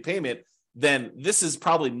that monthly payment, then this is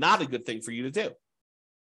probably not a good thing for you to do.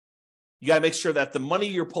 You got to make sure that the money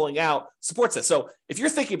you're pulling out supports it. So if you're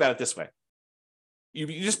thinking about it this way, you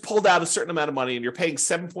just pulled out a certain amount of money and you're paying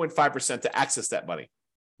 7.5% to access that money.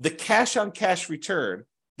 The cash on cash return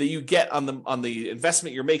that you get on the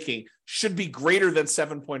investment you're making should be greater than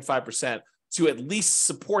 7.5% to at least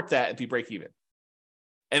support that and be break even.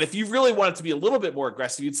 And if you really want it to be a little bit more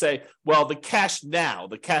aggressive, you'd say, well, the cash now,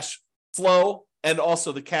 the cash flow, and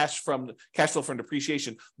also the cash flow from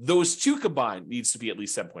depreciation, those two combined needs to be at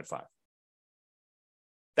least 7.5.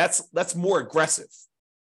 That's more aggressive,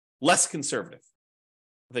 less conservative.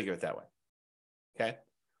 Think of it that way. Okay.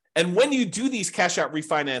 And when you do these cash out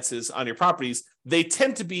refinances on your properties, they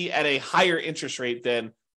tend to be at a higher interest rate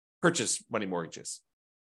than purchase money mortgages.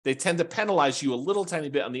 They tend to penalize you a little tiny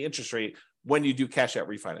bit on the interest rate when you do cash out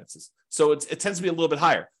refinances. So it tends to be a little bit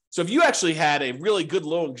higher. So if you actually had a really good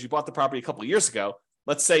loan because you bought the property a couple of years ago,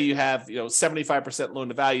 let's say you have 75% loan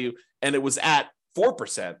to value and it was at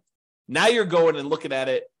 4%. Now you're going and looking at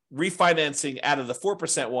it, refinancing out of the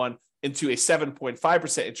 4% one into a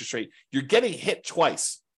 7.5% interest rate. You're getting hit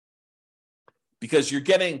twice because you're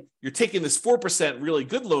taking this 4% really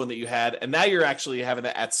good loan that you had, and now you're actually having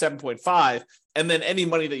it at 7.5, and then any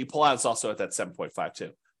money that you pull out is also at that 7.5 too.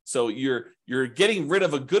 So you're getting rid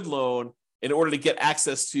of a good loan in order to get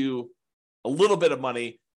access to a little bit of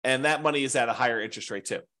money, and that money is at a higher interest rate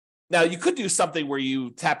too. Now, you could do something where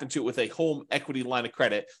you tap into it with a home equity line of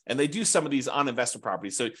credit, and they do some of these on investment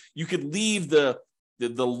properties. So you could leave the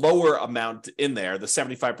lower amount in there, the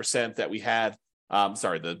 75% that we had. Because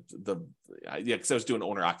I was doing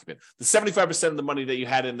owner occupant. The 75% of the money that you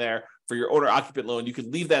had in there for your owner occupant loan, you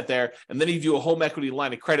could leave that there, and then you do a home equity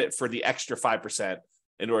line of credit for the extra 5%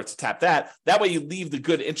 in order to tap that. That way you leave the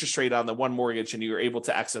good interest rate on the one mortgage and you're able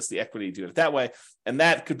to access the equity to do it that way. And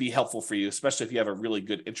that could be helpful for you, especially if you have a really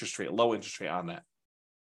good interest rate, low interest rate on that.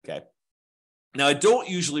 Okay. Now, I don't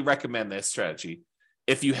usually recommend this strategy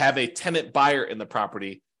if you have a tenant buyer in the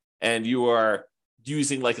property and you are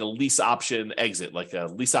using like a lease option exit, like a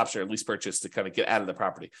lease option or lease purchase to kind of get out of the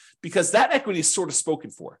property, because that equity is sort of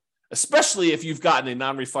spoken for, especially if you've gotten a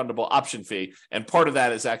non-refundable option fee and part of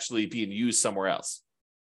that is actually being used somewhere else.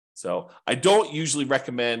 So I don't usually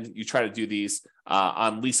recommend you try to do these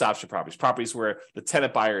on lease option properties where the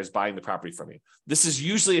tenant buyer is buying the property from you. This is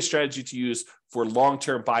usually a strategy to use for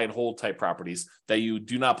long-term buy and hold type properties that you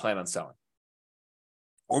do not plan on selling.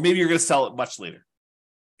 Or maybe you're going to sell it much later.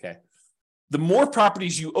 Okay. The more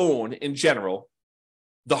properties you own in general,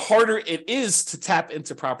 the harder it is to tap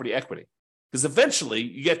into property equity. Because eventually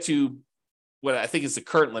you get to what I think is the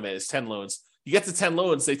current limit is 10 loans. You get to 10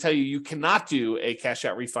 loans, they tell you cannot do a cash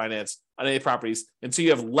out refinance on any properties until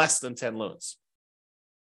you have less than 10 loans.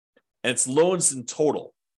 And it's loans in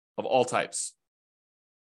total of all types.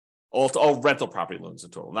 All rental property loans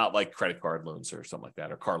in total, not like credit card loans or something like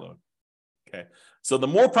that, or car loan. Okay. So the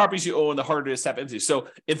more properties you own, the harder it is to tap into. So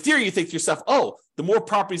in theory, you think to yourself, oh, the more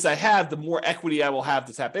properties I have, the more equity I will have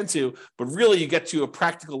to tap into. But really, you get to a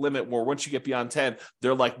practical limit where once you get beyond 10,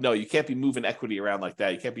 they're like, no, you can't be moving equity around like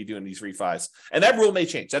that. You can't be doing these refis. And that rule may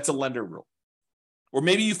change. That's a lender rule. Or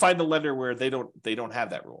maybe you find a lender where they don't have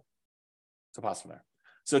that rule. It's a possible there.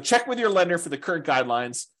 So check with your lender for the current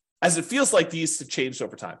guidelines, as it feels like these have changed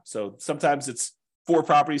over time. So sometimes it's 4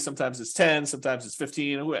 properties, sometimes it's 10, sometimes it's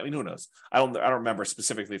 15. I mean, who knows? I don't remember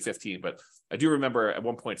specifically 15, but I do remember at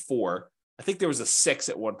one point 4. I think there was a 6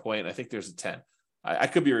 at one point. I think there's a 10. I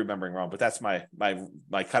could be remembering wrong, but that's my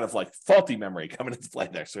kind of like faulty memory coming into play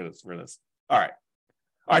there for this. All right.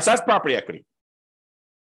 So that's property equity.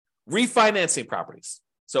 Refinancing properties.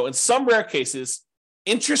 So in some rare cases,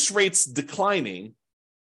 interest rates declining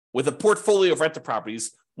with a portfolio of rental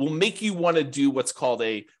properties will make you want to do what's called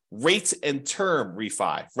a rate and term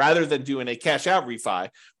refi rather than doing a cash out refi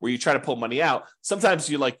where you try to pull money out. Sometimes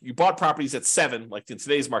you bought properties at 7, like in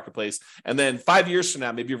today's marketplace, and then 5 years from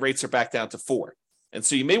now, maybe your rates are back down to 4. And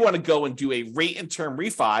so you may want to go and do a rate and term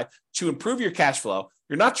refi to improve your cash flow.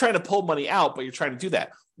 You're not trying to pull money out, but you're trying to do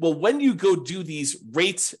that. Well, when you go do these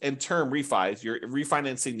rates and term refis, you're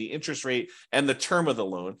refinancing the interest rate and the term of the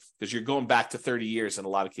loan because you're going back to 30 years in a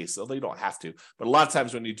lot of cases, although you don't have to. But a lot of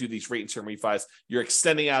times when you do these rate and term refis, you're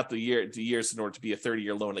extending out the years in order to be a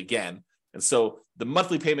 30-year loan again. And so the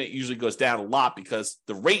monthly payment usually goes down a lot because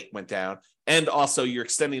the rate went down. And also you're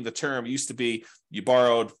extending the term. It used to be you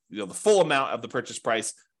borrowed the full amount of the purchase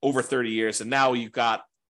price over 30 years. And now you've got,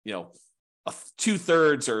 a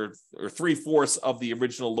 2/3 or 3/4 of the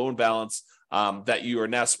original loan balance that you are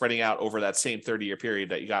now spreading out over that same 30-year period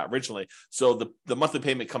that you got originally. So the monthly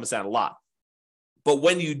payment comes down a lot. But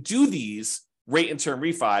when you do these rate and term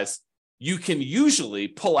refis, you can usually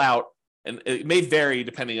pull out, and it may vary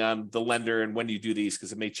depending on the lender and when you do these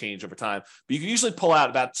because it may change over time, but you can usually pull out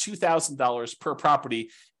about $2,000 per property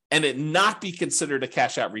and it not be considered a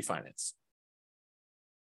cash out refinance.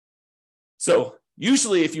 So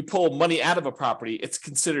usually, if you pull money out of a property, it's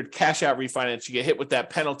considered cash out refinance. You get hit with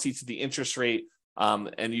that penalty to the interest rate,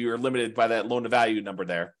 and you're limited by that loan to value number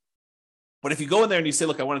there. But if you go in there and you say,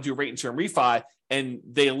 look, I want to do a rate and term refi, and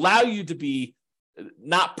they allow you to be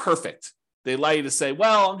not perfect. They allow you to say,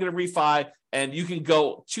 well, I'm going to refi, and you can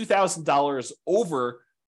go $2,000 over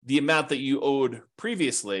the amount that you owed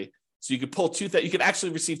previously. So you could pull you could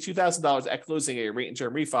actually receive $2,000 at closing a rate and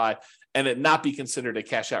term refi, and it not be considered a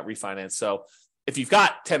cash out refinance. So if you've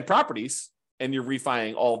got 10 properties and you're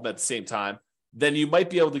refining all of them at the same time, then you might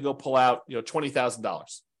be able to go pull out,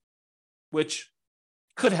 $20,000, which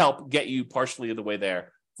could help get you partially the way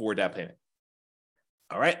there for down payment.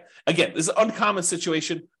 All right. Again, this is an uncommon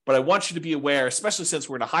situation, but I want you to be aware, especially since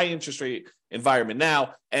we're in a high interest rate environment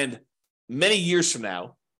now, and many years from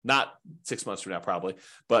now, not 6 months from now, probably,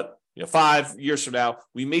 but 5 years from now,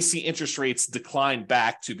 we may see interest rates decline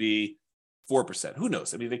back to be 4%. Who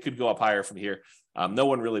knows? I mean, they could go up higher from here. No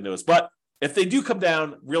one really knows. But if they do come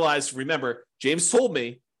down, remember, James told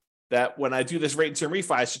me that when I do this rate and term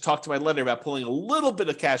refi, I should talk to my lender about pulling a little bit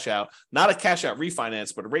of cash out, not a cash out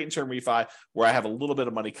refinance, but a rate and term refi where I have a little bit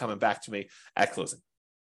of money coming back to me at closing.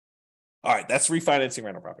 All right, that's refinancing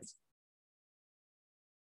rental properties.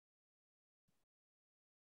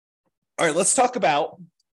 All right, let's talk about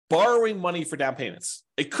borrowing money for down payments.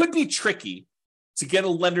 It could be tricky to get a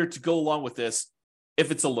lender to go along with this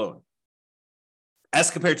if it's a loan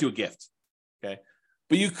as compared to a gift, okay?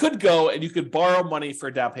 But you could go and you could borrow money for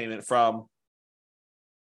a down payment from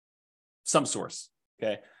some source,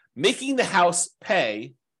 okay? Making the house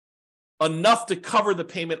pay enough to cover the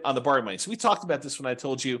payment on the borrowing money. So we talked about this when I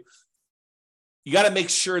told you, you got to make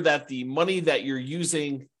sure that the money that you're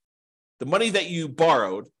using, the money that you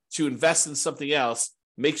borrowed to invest in something else,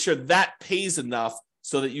 make sure that pays enough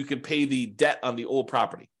so that you can pay the debt on the old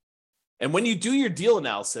property. And when you do your deal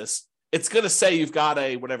analysis, it's going to say you've got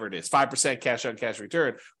a, whatever it is, 5% cash on cash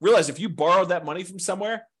return. Realize if you borrowed that money from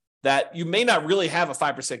somewhere, that you may not really have a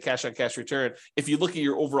 5% cash on cash return. If you look at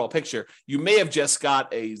your overall picture, you may have just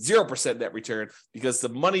got a 0% net return because the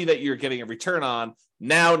money that you're getting a return on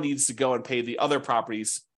now needs to go and pay the other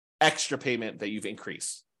property's extra payment that you've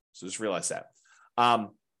increased. So just realize that.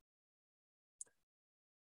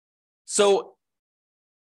 So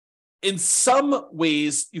in some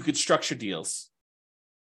ways, you could structure deals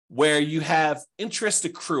where you have interest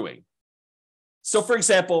accruing. So for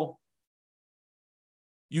example,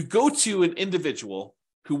 you go to an individual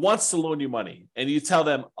who wants to loan you money and you tell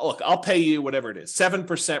them, oh, look, I'll pay you whatever it is,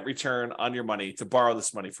 7% return on your money to borrow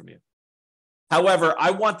this money from you. However,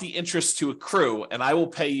 I want the interest to accrue and I will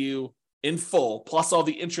pay you in full, plus all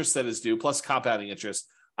the interest that is due, plus compounding interest.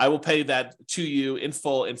 I will pay that to you in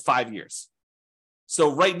full in 5 years. So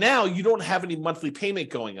right now, you don't have any monthly payment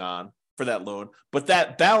going on for that loan, but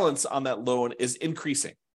that balance on that loan is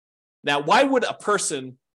increasing. Now, why would a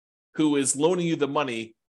person who is loaning you the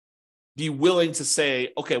money be willing to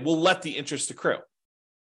say, okay, we'll let the interest accrue?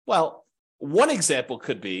 Well, one example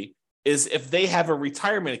could be is if they have a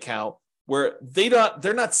retirement account where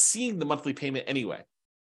they're not seeing the monthly payment anyway.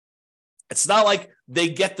 It's not like they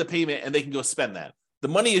get the payment and they can go spend that. The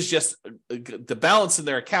money is just, the balance in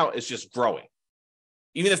their account is just growing,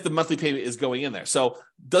 even if the monthly payment is going in there. So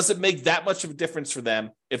does it make that much of a difference for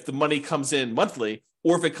them if the money comes in monthly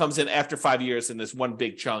or if it comes in after 5 years in this one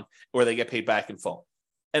big chunk where they get paid back in full?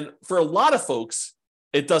 And for a lot of folks,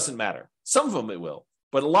 it doesn't matter. Some of them it will,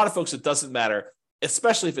 but a lot of folks, it doesn't matter,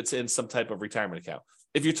 especially if it's in some type of retirement account.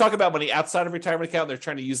 If you're talking about money outside of retirement account, they're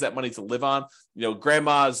trying to use that money to live on. You know,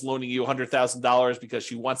 grandma is loaning you $100,000 because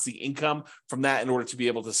she wants the income from that in order to be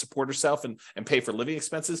able to support herself and pay for living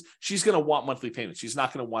expenses. She's going to want monthly payments. She's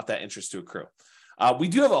not going to want that interest to accrue. We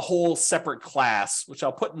do have a whole separate class, which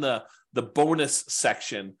I'll put in the bonus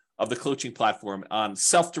section of the coaching platform on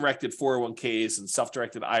self-directed 401ks and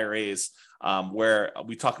self-directed IRAs, where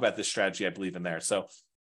we talk about this strategy, I believe, in there. So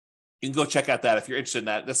you can go check out that if you're interested in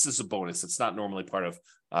that. This is a bonus. It's not normally part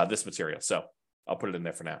of this material. So I'll put it in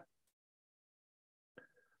there for now.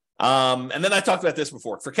 And then I talked about this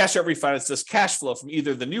before. For cash out refinance, does cash flow from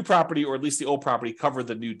either the new property or at least the old property cover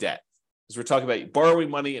the new debt? Because we're talking about borrowing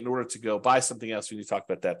money in order to go buy something else. We need to talk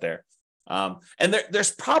about that there. And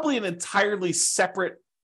there's probably an entirely separate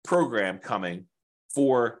program coming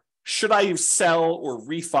for should I sell or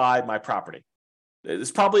refi my property?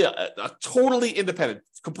 It's probably a totally independent,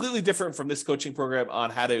 completely different from this coaching program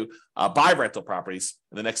on how to buy rental properties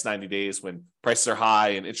in the next 90 days when prices are high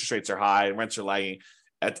and interest rates are high and rents are lagging.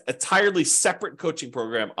 An entirely separate coaching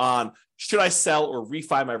program on should I sell or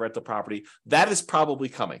refi my rental property? That is probably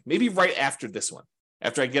coming, maybe right after this one.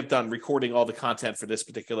 After I get done recording all the content for this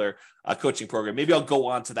particular coaching program, maybe I'll go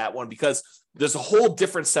on to that one because there's a whole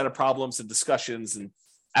different set of problems and discussions and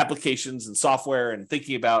applications and software and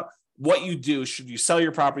thinking about what you do. Should you sell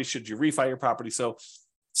your property? Should you refi your property? So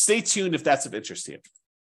stay tuned if that's of interest to you.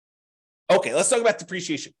 Okay, let's talk about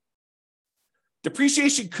depreciation.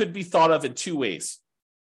 Depreciation could be thought of in two ways.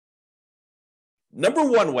 Number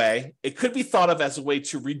one way, it could be thought of as a way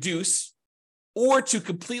to reduce or to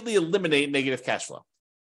completely eliminate negative cash flow.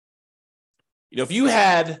 You know, if you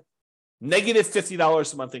had negative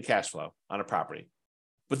 $50 a month in cash flow on a property,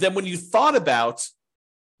 but then when you thought about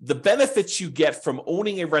the benefits you get from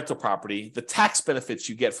owning a rental property, the tax benefits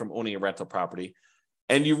you get from owning a rental property,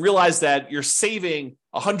 and you realize that you're saving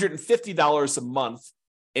 $150 a month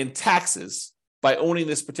in taxes by owning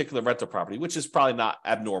this particular rental property, which is probably not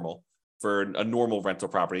abnormal for a normal rental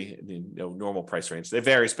property, normal price range. They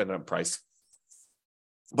vary depending on price.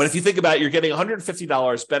 But if you think about it, you're getting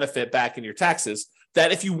 $150 benefit back in your taxes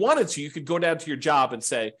that if you wanted to, you could go down to your job and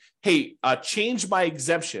say, hey, change my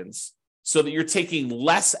exemptions so that you're taking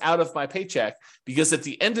less out of my paycheck, because at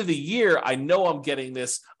the end of the year, I know I'm getting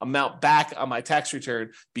this amount back on my tax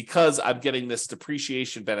return because I'm getting this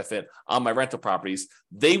depreciation benefit on my rental properties.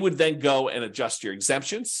 They would then go and adjust your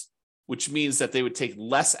exemptions, which means that they would take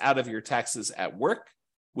less out of your taxes at work,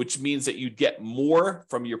 which means that you'd get more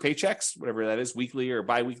from your paychecks, whatever that is, weekly or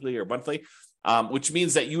biweekly or monthly, which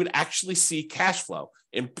means that you would actually see cash flow,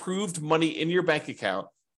 improved money in your bank account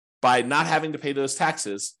by not having to pay those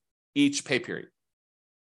taxes each pay period.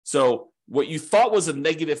 So what you thought was a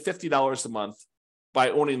negative $50 a month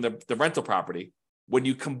by owning the rental property, when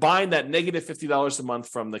you combine that negative $50 a month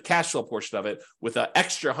from the cash flow portion of it with an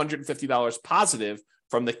extra $150 positive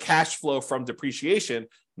from the cash flow from depreciation,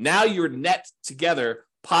 now you're net together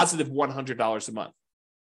positive $100 a month.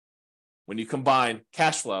 When you combine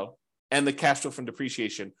cash flow and the cash flow from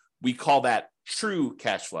depreciation, we call that true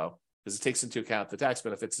cash flow because it takes into account the tax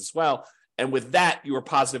benefits as well. And with that, you are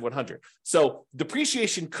positive 100. So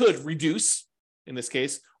depreciation could reduce, in this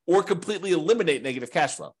case, or completely eliminate negative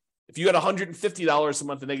cash flow. If you had $150 a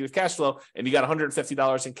month of negative cash flow and you got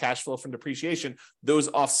 $150 in cash flow from depreciation, those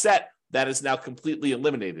offset. That is now completely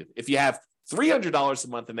eliminated. If you have $300 a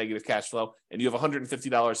month in negative cash flow and you have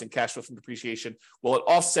 $150 in cash flow from depreciation, well, it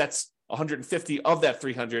offsets 150 of that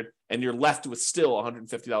 300 and you're left with still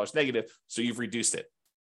 $150 negative, so you've reduced it.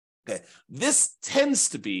 Okay, this tends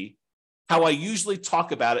to be how I usually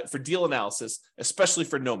talk about it for deal analysis, especially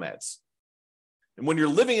for nomads. And when you're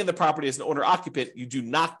living in the property as an owner-occupant, you do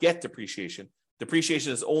not get depreciation.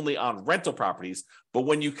 Depreciation is only on rental properties, but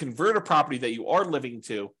when you convert a property that you are living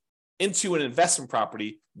into an investment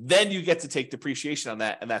property, then you get to take depreciation on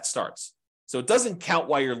that, and that starts. So it doesn't count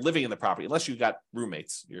while you're living in the property, unless you've got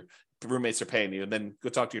roommates. Your roommates are paying you, and then go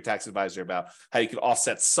talk to your tax advisor about how you can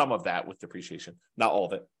offset some of that with depreciation, not all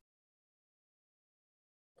of it.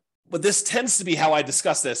 But this tends to be how I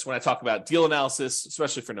discuss this when I talk about deal analysis,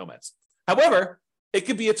 especially for nomads. However, it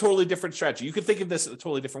could be a totally different strategy. You could think of this in a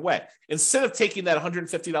totally different way. Instead of taking that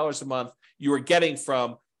 $150 a month you are getting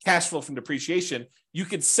from cash flow from depreciation, you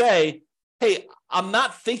could say, hey, I'm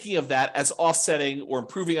not thinking of that as offsetting or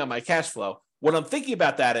improving on my cash flow. What I'm thinking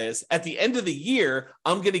about that is at the end of the year,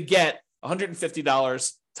 I'm going to get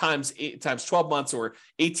 $150 times 12 months or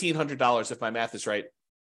 $1,800 if my math is right.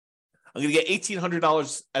 I'm going to get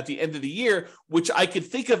 $1,800 at the end of the year, which I could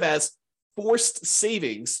think of as forced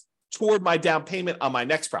savings toward my down payment on my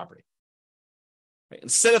next property. Right?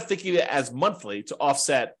 Instead of thinking of it as monthly to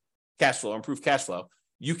offset cash flow, improve cash flow,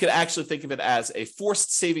 you could actually think of it as a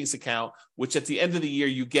forced savings account, which at the end of the year,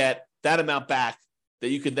 you get that amount back that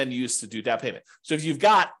you can then use to do down payment. So if you've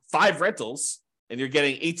got 5 rentals and you're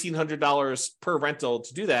getting $1,800 per rental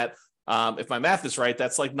to do that, if my math is right,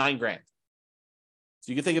 that's like $9,000.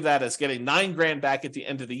 So you can think of that as getting $9,000 back at the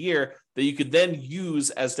end of the year that you could then use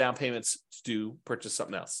as down payments to purchase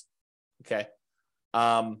something else. Okay.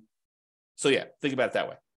 So yeah, think about it that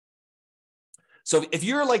way. So if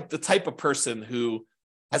you're like the type of person who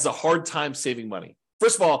has a hard time saving money,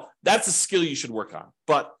 first of all, that's a skill you should work on.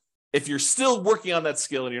 But if you're still working on that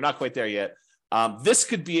skill and you're not quite there yet, this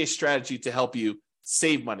could be a strategy to help you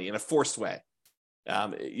save money in a forced way.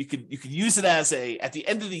 You could use it as at the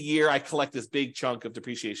end of the year, I collect this big chunk of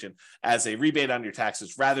depreciation as a rebate on your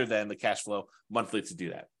taxes rather than the cash flow monthly to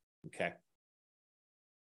do that. Okay.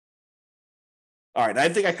 All right. I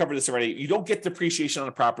think I covered this already. You don't get depreciation on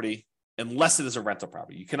a property unless it is a rental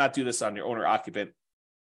property. You cannot do this on your owner occupant.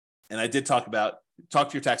 And I did talk to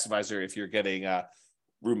your tax advisor if you're getting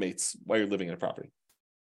roommates while you're living in a property.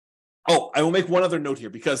 Oh, I will make one other note here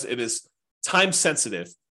because it is time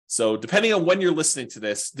sensitive. So depending on when you're listening to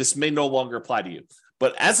this, this may no longer apply to you.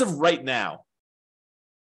 But as of right now,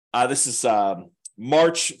 this is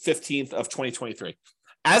March 15th of 2023.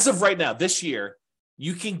 As of right now, this year,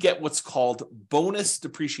 you can get what's called bonus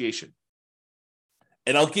depreciation.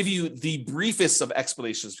 And I'll give you the briefest of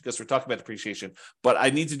explanations because we're talking about depreciation, but I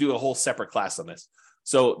need to do a whole separate class on this.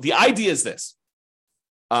 So the idea is this.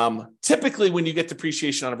 Typically, when you get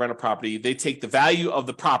depreciation on a rental property, they take the value of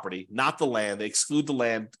the property, not the land. They exclude the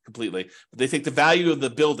land completely, but they take the value of the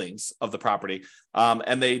buildings of the property,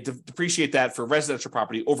 and they depreciate that for residential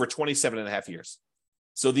property over 27 and a half years.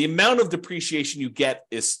 So the amount of depreciation you get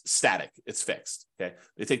is static. It's fixed. Okay.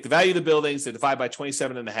 They take the value of the buildings, they divide by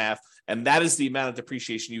 27 and a half, and that is the amount of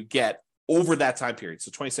depreciation you get over that time period.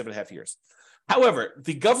 So 27 and a half years. However,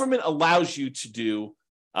 the government allows you to do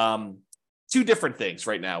two different things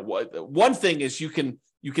right now. One thing is you can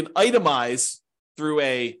itemize through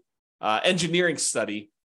a engineering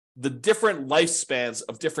study the different lifespans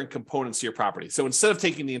of different components to your property. So instead of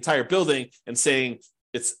taking the entire building and saying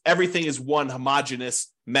everything is one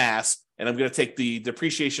homogeneous mass, and I'm going to take the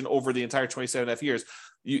depreciation over the entire 27 and a half years.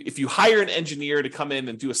 If you hire an engineer to come in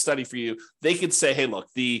and do a study for you, they could say, hey, look,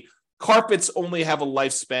 the carpets only have a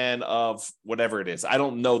lifespan of whatever it is. I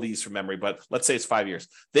don't know these from memory, but let's say it's 5 years.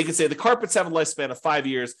 They can say the carpets have a lifespan of 5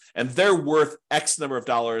 years and they're worth X number of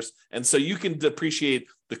dollars. And so you can depreciate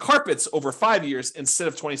the carpets over 5 years instead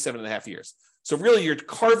of 27 and a half years. So really you're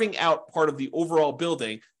carving out part of the overall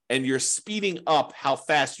building and you're speeding up how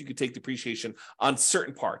fast you can take depreciation on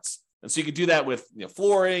certain parts. And so you could do that with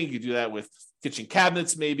flooring, you could do that with kitchen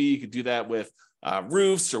cabinets, maybe you could do that with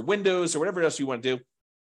roofs or windows or whatever else you want to do.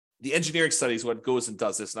 The engineering study is what goes and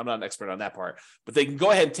does this, and I'm not an expert on that part, but they can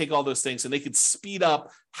go ahead and take all those things and they can speed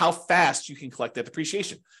up how fast you can collect that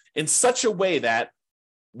depreciation in such a way that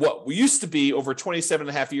what used to be over 27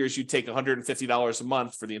 and a half years, you'd take $150 a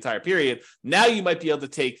month for the entire period. Now you might be able to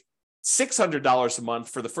take $600 a month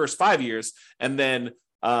for the first 5 years, and then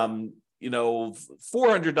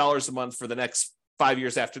 $400 a month for the next 5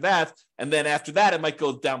 years after that. And then after that, it might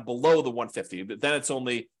go down below the 150, but then it's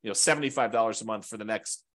only $75 a month for the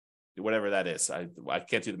next whatever that is. I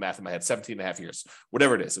can't do the math in my head, 17 and a half years,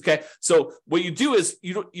 whatever it is. Okay. So what you do is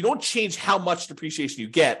you don't change how much depreciation you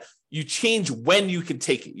get. You change when you can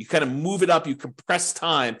take it. You kind of move it up, you compress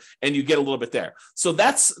time, and you get a little bit there. So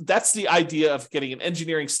that's the idea of getting an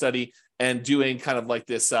engineering study and doing kind of like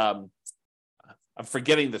this, I'm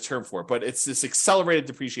forgetting the term for it, but it's this accelerated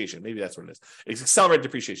depreciation. Maybe that's what it is. It's accelerated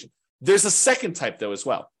depreciation. There's a second type though as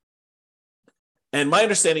well. And my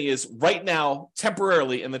understanding is right now,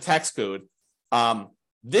 temporarily in the tax code,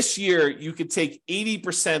 this year you could take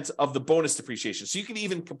 80% of the bonus depreciation. So you can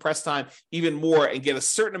even compress time even more and get a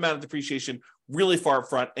certain amount of depreciation really far up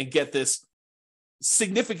front and get this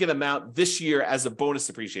significant amount this year as a bonus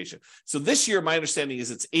depreciation. So this year, my understanding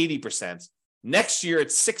is it's 80%. Next year,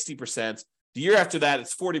 it's 60%. The year after that,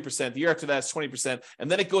 it's 40%. The year after that, it's 20%.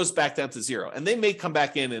 And then it goes back down to zero. And they may come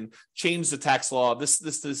back in and change the tax law. This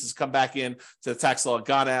has come back in to the tax law,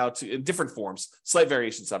 gone out in different forms, slight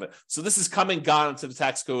variations of it. So this is gone into the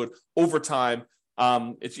tax code over time.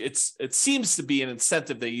 It seems to be an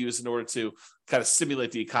incentive they use in order to kind of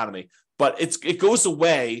stimulate the economy. But it goes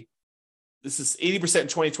away. This is 80% in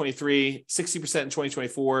 2023, 60% in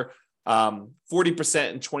 2024,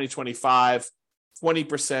 40% in 2025,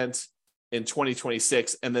 20% in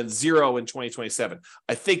 2026, and then zero in 2027.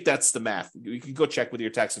 I think that's the math. You can go check with your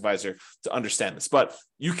tax advisor to understand this, but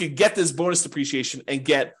you can get this bonus depreciation and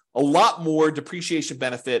get a lot more depreciation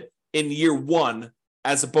benefit in year one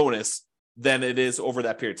as a bonus than it is over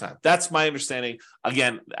that period of time. That's my understanding.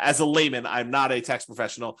 Again, as a layman, I'm not a tax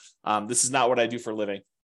professional. This is not what I do for a living,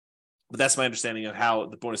 but that's my understanding of how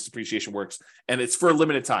the bonus depreciation works. And it's for a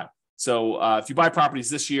limited time. So if you buy properties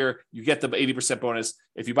this year, you get the 80% bonus.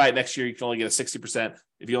 If you buy it next year, you can only get a 60%.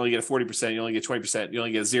 If you only get a 40%, you only get 20%, you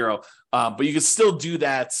only get a zero. But you can still do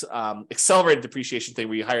that accelerated depreciation thing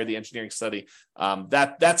where you hire the engineering study.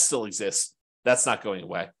 That still exists. That's not going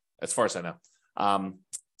away, as far as I know.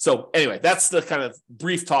 So anyway, that's the kind of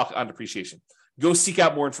brief talk on depreciation. Go seek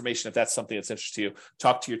out more information if that's something that's interesting to you.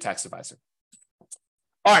 Talk to your tax advisor.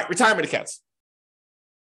 All right, retirement accounts.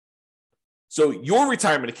 So your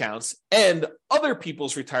retirement accounts and other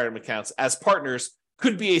people's retirement accounts as partners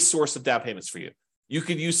could be a source of down payments for you. You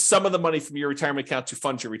could use some of the money from your retirement account to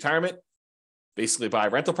fund your retirement, basically buy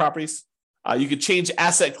rental properties. You could change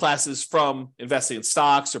asset classes from investing in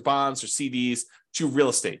stocks or bonds or CDs to real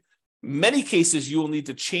estate. Many cases, you will need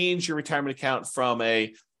to change your retirement account from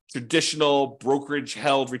a traditional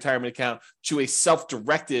brokerage-held retirement account to a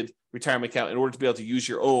self-directed retirement account in order to be able to use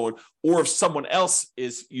your own, or if someone else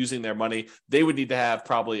is using their money, they would need to have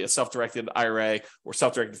probably a self-directed IRA or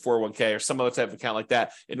self-directed 401k or some other type of account like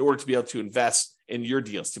that in order to be able to invest in your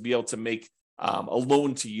deals, to be able to make a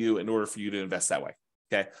loan to you in order for you to invest that way.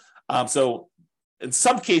 Okay. So in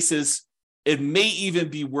some cases, it may even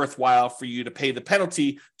be worthwhile for you to pay the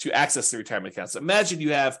penalty to access the retirement accounts. Imagine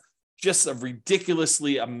you have just a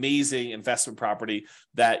ridiculously amazing investment property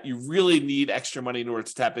that you really need extra money in order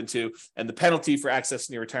to tap into. And the penalty for accessing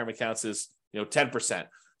your retirement accounts is 10%.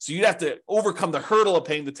 So you'd have to overcome the hurdle of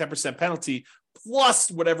paying the 10% penalty plus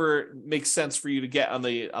whatever makes sense for you to get on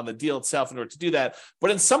the deal itself in order to do that. But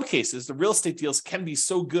in some cases, the real estate deals can be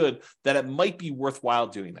so good that it might be worthwhile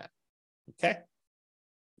doing that. Okay.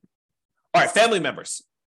 All right, family members.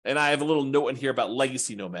 And I have a little note in here about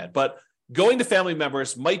legacy nomad, but going to family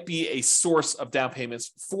members might be a source of down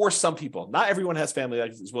payments for some people. Not everyone has family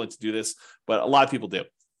that is willing to do this, but a lot of people do.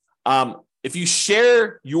 If you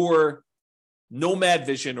share your nomad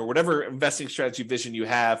vision or whatever investing strategy vision you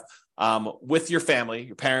have with your family,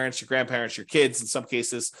 your parents, your grandparents, your kids in some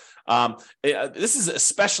cases, this is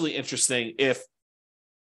especially interesting if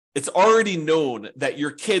it's already known that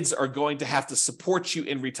your kids are going to have to support you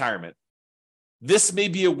in retirement. This may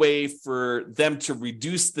be a way for them to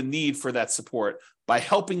reduce the need for that support by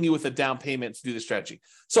helping you with a down payment to do the strategy.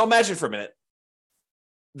 So imagine for a minute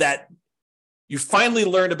that you finally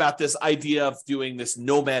learned about this idea of doing this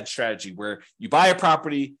nomad strategy where you buy a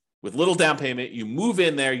property with little down payment, you move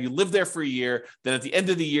in there, you live there for a year, then at the end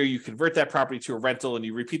of the year, you convert that property to a rental and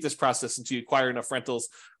you repeat this process until you acquire enough rentals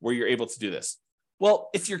where you're able to do this. Well,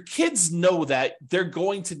 if your kids know that they're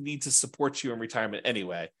going to need to support you in retirement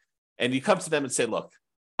anyway, and you come to them and say, look,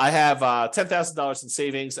 I have $10,000 in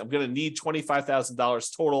savings. I'm going to need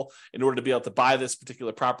 $25,000 total in order to be able to buy this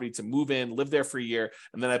particular property, to move in, live there for a year,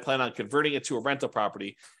 and then I plan on converting it to a rental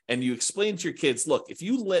property. And you explain to your kids, look, if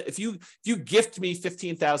you gift me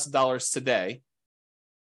 $15,000 today,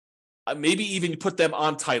 maybe even put them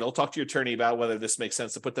on title, talk to your attorney about whether this makes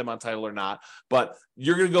sense to put them on title or not, but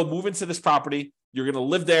you're going to go move into this property. You're going to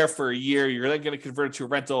live there for a year. You're then going to convert it to a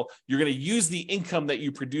rental. You're going to use the income that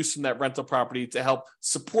you produce from that rental property to help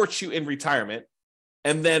support you in retirement.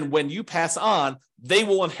 And then when you pass on, they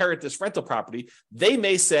will inherit this rental property. They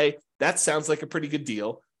may say, that sounds like a pretty good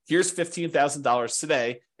deal. Here's $15,000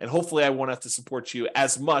 today, and hopefully I won't have to support you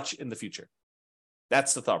as much in the future.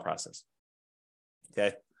 That's the thought process.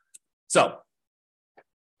 Okay. So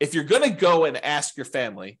if you're going to go and ask your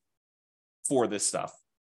family for this stuff,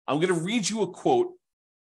 I'm going to read you a quote,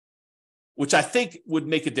 which I think would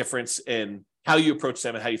make a difference in how you approach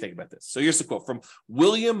them and how you think about this. So here's the quote from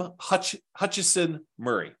William Hutchison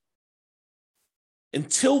Murray.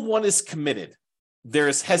 Until one is committed, there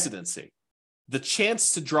is hesitancy, the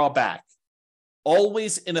chance to draw back,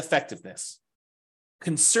 always ineffectiveness.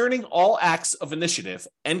 Concerning all acts of initiative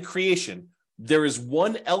and creation, there is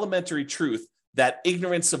one elementary truth, that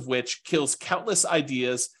ignorance of which kills countless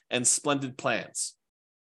ideas and splendid plans.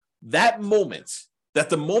 That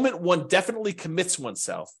the moment one definitely commits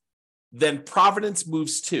oneself, then providence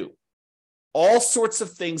moves too. All sorts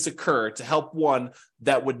of things occur to help one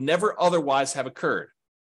that would never otherwise have occurred.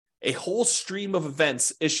 A whole stream of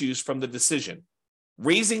events issues from the decision,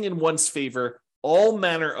 raising in one's favor all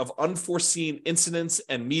manner of unforeseen incidents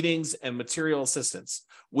and meetings and material assistance,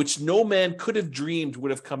 which no man could have dreamed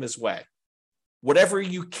would have come his way. Whatever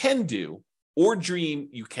you can do or dream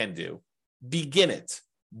you can do, begin it.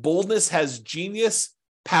 Boldness has genius,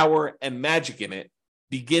 power, and magic in it.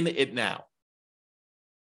 Begin it now.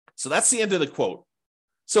 So that's the end of the quote.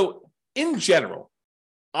 So in general,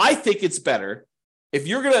 I think it's better if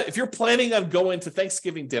you're planning on going to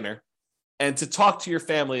Thanksgiving dinner and to talk to your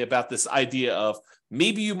family about this idea of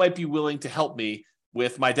maybe you might be willing to help me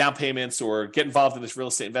with my down payments or get involved in this real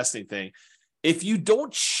estate investing thing. If you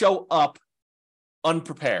don't show up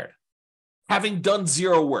unprepared, having done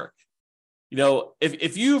zero work,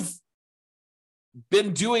 if you've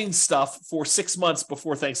been doing stuff for 6 months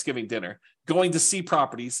before Thanksgiving dinner, going to see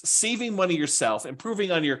properties, saving money yourself,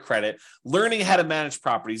 improving on your credit, learning how to manage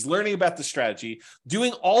properties, learning about the strategy,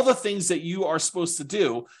 doing all the things that you are supposed to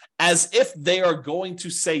do as if they are going to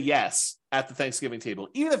say yes at the Thanksgiving table,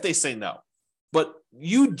 even if they say no. But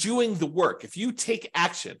you doing the work, if you take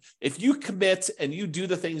action, if you commit and you do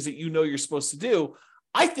the things that you know you're supposed to do,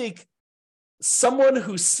 I think someone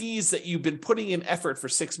who sees that you've been putting in effort for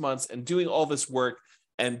 6 months and doing all this work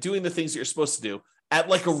and doing the things that you're supposed to do at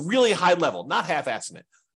like a really high level, not half-assing it,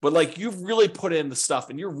 but like you've really put in the stuff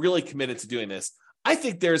and you're really committed to doing this, I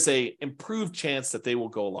think there's a improved chance that they will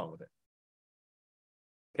go along with it.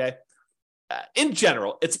 Okay. In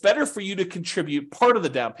general, it's better for you to contribute part of the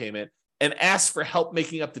down payment and ask for help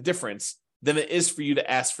making up the difference than it is for you to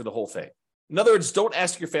ask for the whole thing. In other words, don't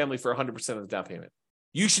ask your family for 100% of the down payment.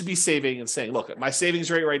 You should be saving and saying, look, my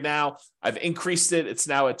savings rate right now, I've increased it. It's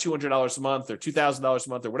now at $200 a month or $2,000 a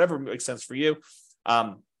month or whatever makes sense for you.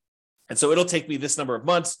 And so it'll take me this number of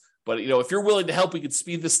months. But, if you're willing to help, we can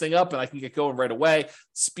speed this thing up and I can get going right away.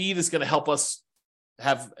 Speed is going to help us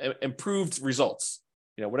have improved results,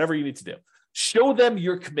 whatever you need to do. Show them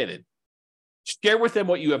you're committed. Share with them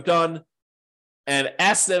what you have done and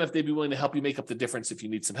ask them if they'd be willing to help you make up the difference if you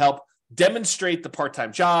need some help. Demonstrate the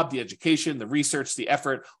part-time job, the education, the research, the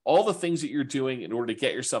effort, all the things that you're doing in order to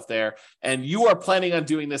get yourself there. And you are planning on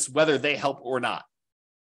doing this whether they help or not.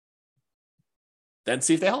 Then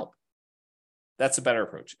see if they help. That's a better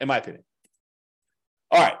approach, in my opinion.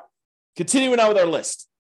 All right. Continuing on with our list.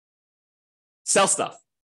 Sell stuff.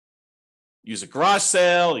 Use a garage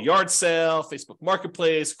sale, a yard sale, Facebook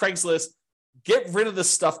Marketplace, Craigslist. Get rid of the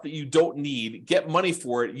stuff that you don't need. Get money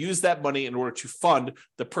for it. Use that money in order to fund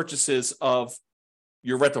the purchases of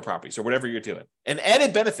your rental properties or whatever you're doing. An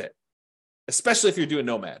added benefit, especially if you're doing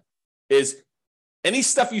nomad, is any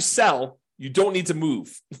stuff you sell, you don't need to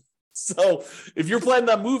move. So if you're planning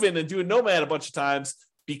on moving and doing nomad a bunch of times,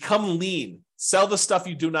 become lean. Sell the stuff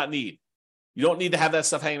you do not need. You don't need to have that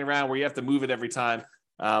stuff hanging around where you have to move it every time.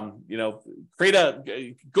 Go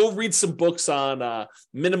read some books on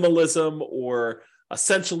minimalism or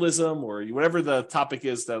essentialism or whatever the topic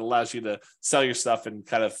is that allows you to sell your stuff and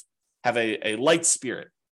kind of have a light spirit.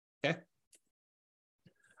 Okay.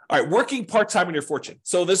 All right. Working part-time in your fortune.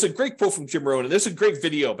 So there's a great quote from Jim Rohn, and there's a great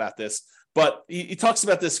video about this, but he talks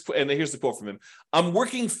about this. And here's the quote from him. I'm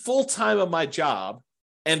working full-time on my job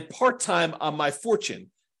and part-time on my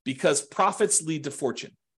fortune because profits lead to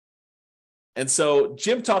fortune. And so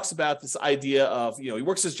Jim talks about this idea of, he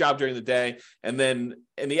works his job during the day, and then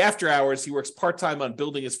in the after hours, he works part-time on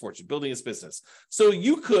building his fortune, building his business. So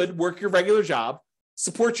you could work your regular job,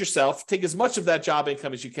 support yourself, take as much of that job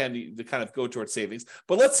income as you can to kind of go towards savings.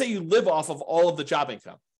 But let's say you live off of all of the job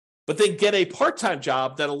income, but then get a part-time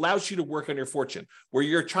job that allows you to work on your fortune, where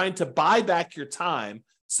you're trying to buy back your time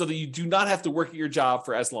so that you do not have to work at your job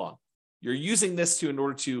for as long. You're using this in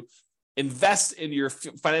order to invest in your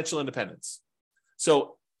financial independence.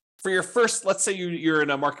 So for your first, let's say you're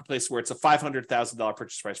in a marketplace where it's a $500,000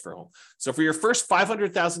 purchase price for a home. So for your first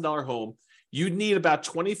 $500,000 home, you'd need about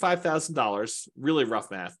 $25,000, really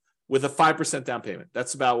rough math, with a 5% down payment.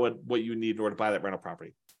 That's about what you need in order to buy that rental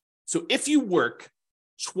property. So if you work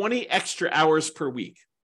 20 extra hours per week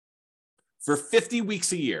for 50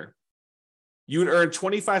 weeks a year, you would earn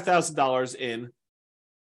 $25,000 in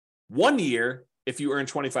 1 year if you earn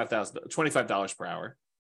 $25 per hour,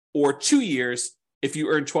 or 2 years if you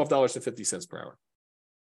earn $12.50 per hour.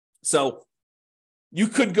 So you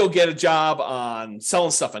could go get a job on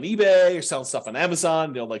selling stuff on eBay or selling stuff on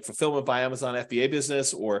Amazon, like Fulfillment by Amazon FBA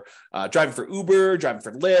business, or driving for Uber, driving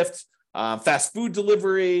for Lyft, fast food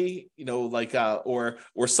delivery,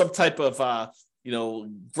 or some type of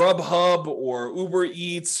Grubhub or Uber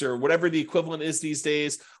Eats or whatever the equivalent is these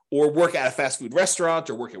days, or work at a fast food restaurant,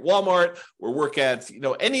 or work at Walmart, or work at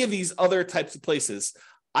any of these other types of places.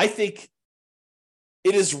 I think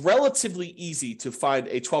it is relatively easy to find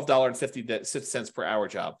a $12.50 per hour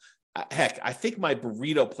job. Heck, I think my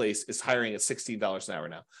burrito place is hiring at $16 an hour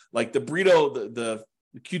now. Like the burrito, the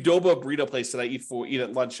Qdoba burrito place that I eat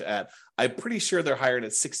at lunch at, I'm pretty sure they're hiring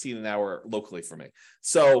at $16 an hour locally for me.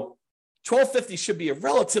 So $12.50 should be a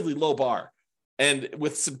relatively low bar. And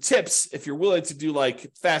with some tips, if you're willing to do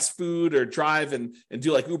like fast food or drive and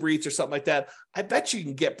do like Uber Eats or something like that, I bet you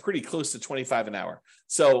can get pretty close to $25 an hour.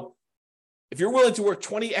 So if you're willing to work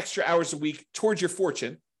 20 extra hours a week towards your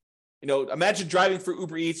fortune, imagine driving for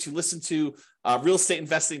Uber Eats. You listen to real estate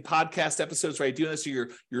investing podcast episodes where I do this. So you're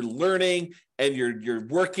learning and you're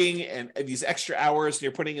working and these extra hours, and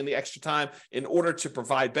you're putting in the extra time in order to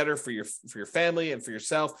provide better for your family and for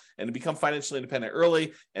yourself, and to become financially independent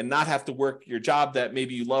early and not have to work your job that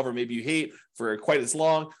maybe you love or maybe you hate for quite as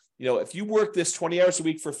long. If you work this 20 hours a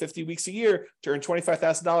week for 50 weeks a year to earn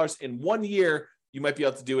 $25,000 in 1 year, you might be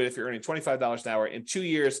able to do it if you're earning $25 an hour. In 2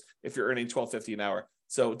 years, if you're earning $12.50 an hour.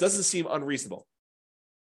 So it doesn't seem unreasonable.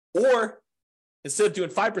 Or instead of doing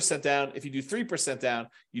 5% down, if you do 3% down,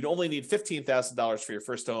 you'd only need $15,000 for your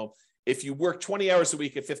first home. If you work 20 hours a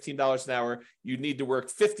week at $15 an hour, you'd need to work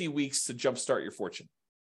 50 weeks to jumpstart your fortune.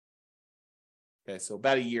 Okay, so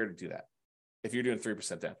about a year to do that if you're doing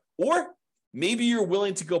 3% down. Or maybe you're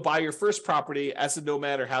willing to go buy your first property as a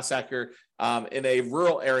nomad or house hacker in a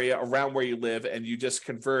rural area around where you live, and you just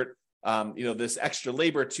convert this extra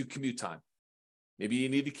labor to commute time. Maybe you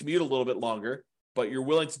need to commute a little bit longer, but you're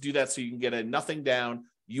willing to do that so you can get a nothing down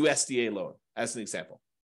USDA loan, as an example.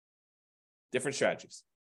 Different strategies.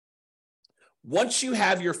 Once you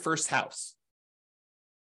have your first house,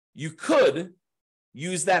 you could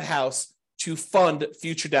use that house to fund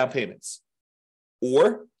future down payments,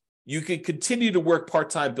 or you could continue to work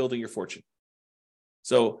part-time building your fortune.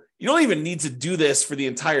 So you don't even need to do this for the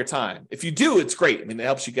entire time. If you do, it's great. I mean, it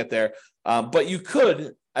helps you get there. But you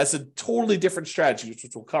could, as a totally different strategy, which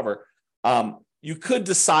we'll cover, you could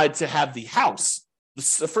decide to have the house,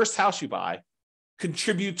 the first house you buy,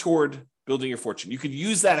 contribute toward building your fortune. You could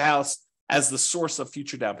use that house as the source of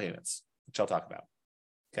future down payments, which I'll talk about.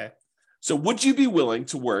 Okay. So would you be willing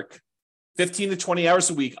to work 15 to 20 hours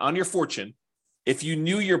a week on your fortune if you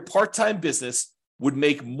knew your part-time business would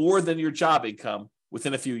make more than your job income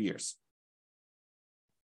within a few years?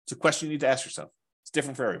 It's a question you need to ask yourself. It's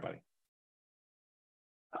different for everybody.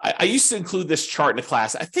 I used to include this chart in a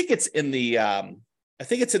class. I think it's in the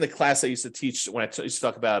class I used to teach when I used to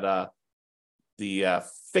talk about the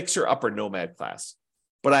Fixer Upper Nomad class.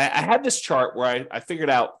 But I had this chart where I figured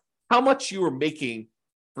out how much you were making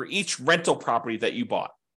for each rental property that you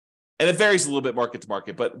bought. And it varies a little bit market to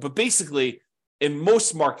market, but basically in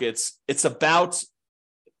most markets, it's about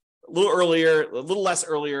a little earlier, a little less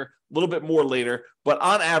earlier, a little bit more later, but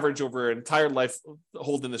on average over an entire life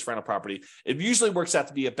holding this rental property, it usually works out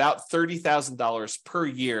to be about $30,000 per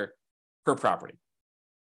year per property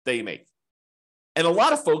that you make. And a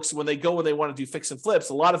lot of folks, when they want to do fix and flips,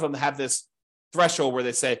 a lot of them have this threshold where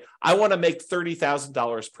they say, I want to make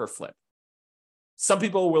 $30,000 per flip. Some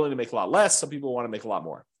people are willing to make a lot less. Some people want to make a lot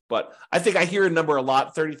more. But I think I hear a number a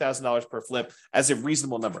lot, $30,000 per flip, as a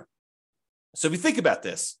reasonable number. So if you think about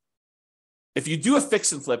this, if you do a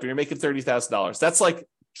fix and flip and you're making $30,000, that's like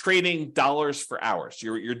trading dollars for hours.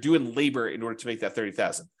 You're doing labor in order to make that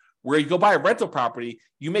 $30,000. Where you go buy a rental property,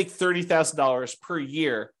 you make $30,000 per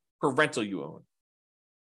year per rental you own.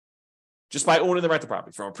 Just by owning the rental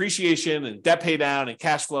property, from appreciation and debt pay down and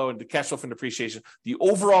cash flow and the cash flow from depreciation, the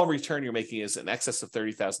overall return you're making is in excess of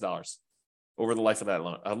 $30,000 over the life of that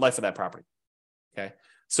loan, life of that property. Okay,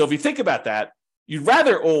 so if you think about that, you'd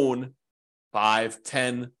rather own 5,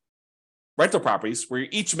 10 rental properties where you're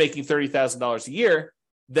each making $30,000 a year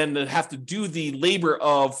than to have to do the labor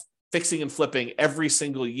of fixing and flipping every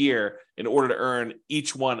single year in order to earn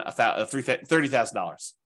each one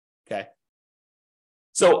 $30,000. Okay.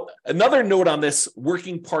 So another note on this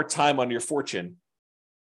working part-time on your fortune,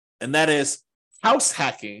 and that is house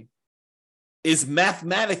hacking is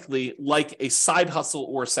mathematically like a side hustle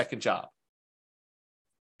or a second job.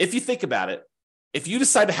 If you think about it, if you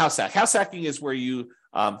decide to house hacking is where you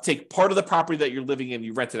take part of the property that you're living in,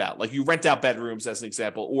 you rent it out. Like you rent out bedrooms as an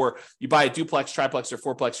example, or you buy a duplex, triplex, or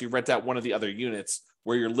fourplex, you rent out one of the other units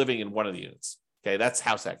where you're living in one of the units. Okay, that's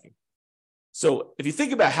house hacking. So if you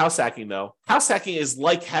think about house hacking, though, house hacking is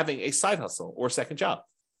like having a side hustle or second job.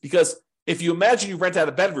 Because if you imagine you rent out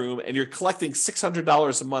a bedroom and you're collecting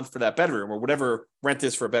 $600 a month for that bedroom, or whatever rent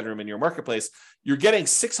is for a bedroom in your marketplace, you're getting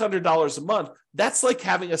 $600 a month. That's like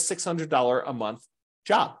having a $600 a month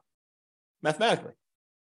job, mathematically.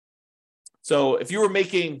 So if you were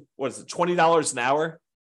making, $20 an hour,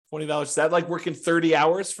 $20, is that like working 30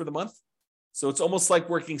 hours for the month? So it's almost like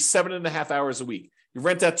working 7.5 hours a week. You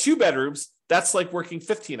rent out 2 bedrooms, that's like working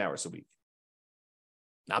 15 hours a week.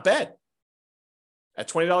 Not bad. At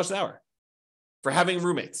 $20 an hour for having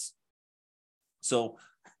roommates. So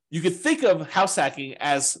you could think of house hacking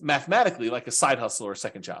as mathematically like a side hustle or a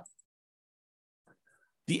second job.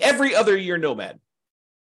 The every other year nomad.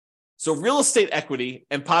 So real estate equity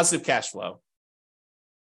and positive cash flow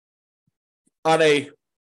on a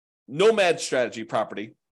nomad strategy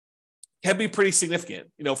property can be pretty significant.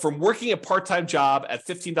 You know, from working a part-time job at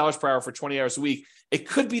 $15 per hour for 20 hours a week, it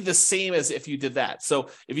could be the same as if you did that. So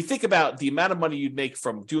if you think about the amount of money you'd make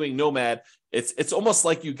from doing nomad, it's almost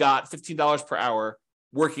like you got $15 per hour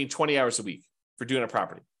working 20 hours a week for doing a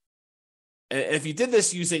property. And if you did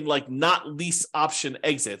this using like not lease option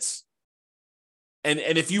exits, and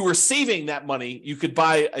if you were saving that money, you could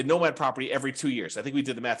buy a nomad property every 2 years. I think we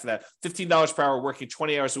did the math for that. $15 per hour working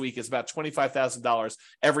 20 hours a week is about $25,000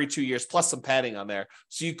 every 2 years, plus some padding on there.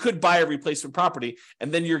 So you could buy a replacement property,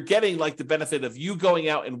 and then you're getting like the benefit of you going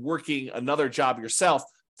out and working another job yourself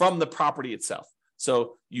from the property itself.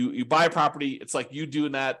 So you buy a property, it's like you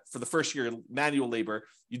doing that for the first year, manual labor.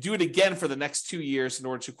 You do it again for the next 2 years in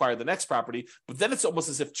order to acquire the next property, but then it's almost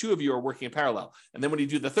as if 2 of you are working in parallel. And then when you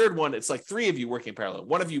do the third one, it's like 3 of you working in parallel.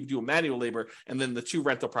 1 of you do a manual labor, and then the 2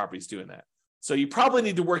 rental properties doing that. So you probably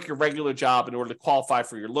need to work your regular job in order to qualify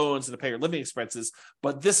for your loans and to pay your living expenses,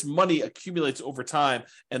 but this money accumulates over time,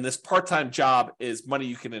 and this part-time job is money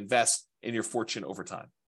you can invest in your fortune over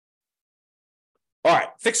time. All right,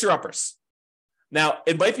 fixer-uppers. Now,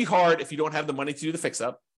 it might be hard if you don't have the money to do the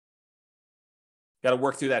fix-up. Got to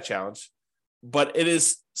work through that challenge. But it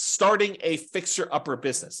is starting a fixer-upper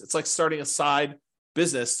business. It's like starting a side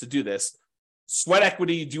business to do this. Sweat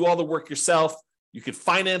equity, you do all the work yourself. You could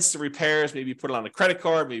finance the repairs, maybe put it on a credit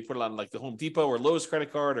card, maybe put it on like the Home Depot or Lowe's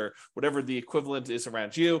credit card or whatever the equivalent is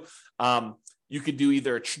around you. You could do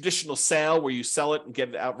either a traditional sale where you sell it and get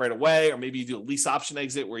it out right away, or maybe you do a lease option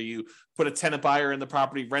exit where you put a tenant buyer in the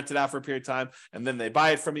property, rent it out for a period of time, and then they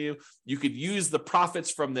buy it from you. You could use the profits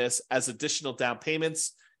from this as additional down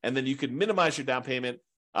payments, and then you could minimize your down payment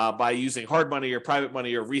by using hard money or private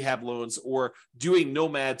money or rehab loans or doing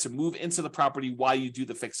nomad to move into the property while you do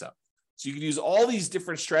the fix-up. So you can use all these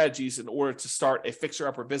different strategies in order to start a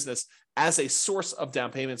fixer-upper business as a source of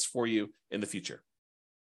down payments for you in the future.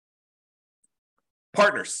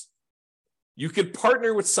 Partners. You could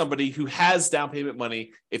partner with somebody who has down payment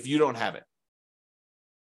money if you don't have it.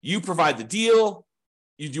 You provide the deal,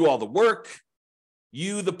 you do all the work,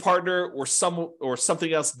 you, the partner, or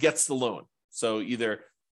something else gets the loan. So either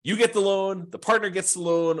You get the loan, the partner gets the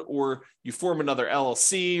loan, or you form another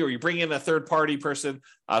LLC, or you bring in a third-party person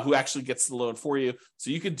who actually gets the loan for you. So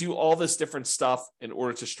you could do all this different stuff in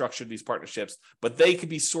order to structure these partnerships, but they could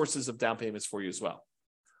be sources of down payments for you as well.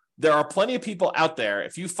 There are plenty of people out there,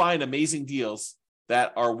 if you find amazing deals,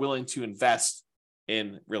 that are willing to invest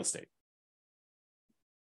in real estate.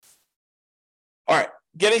 All right,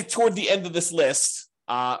 getting toward the end of this list,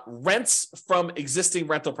 rents from existing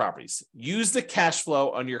rental properties. Use the cash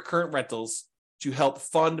flow on your current rentals to help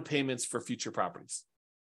fund payments for future properties.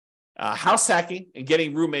 House hacking and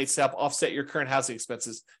getting roommates to help offset your current housing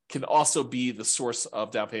expenses can also be the source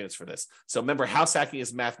of down payments for this. So remember, house hacking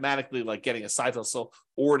is mathematically like getting a side hustle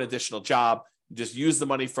or an additional job. You just use the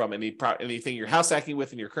money from anything you're house hacking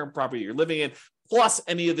with in your current property you're living in, plus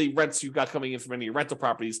any of the rents you've got coming in from any of your rental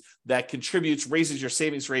properties that contributes, raises your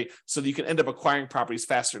savings rate so that you can end up acquiring properties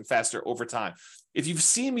faster and faster over time. If you've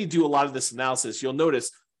seen me do a lot of this analysis, you'll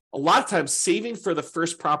notice a lot of times saving for the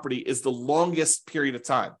first property is the longest period of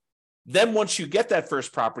time. Then once you get that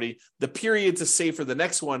first property, the period to save for the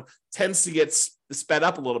next one tends to get sped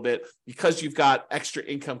up a little bit because you've got extra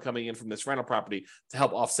income coming in from this rental property to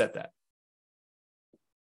help offset that.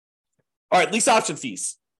 All right, lease option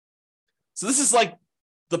fees. So this is like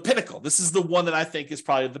the pinnacle. This is the one that I think is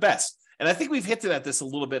probably the best. And I think we've hinted at this a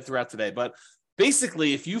little bit throughout today, but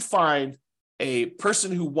basically if you find a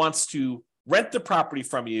person who wants to rent the property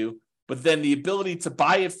from you, but then the ability to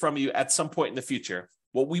buy it from you at some point in the future,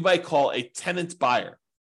 what we might call a tenant buyer.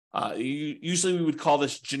 Usually we would call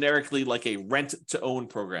this generically like a rent to own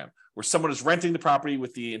program, where someone is renting the property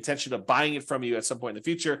with the intention of buying it from you at some point in the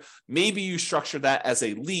future. Maybe you structure that as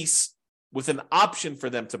a lease with an option for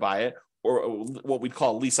them to buy it, or what we'd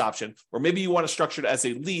call a lease option, or maybe you want to structure it as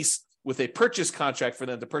a lease with a purchase contract for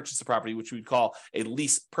them to purchase the property, which we'd call a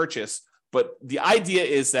lease purchase. But the idea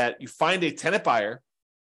is that you find a tenant buyer,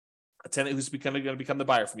 a tenant who's going to become the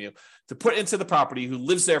buyer from you, to put into the property, who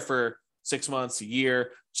lives there for 6 months, a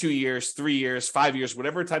year, 2 years, 3 years, 5 years,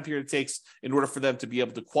 whatever time period it takes in order for them to be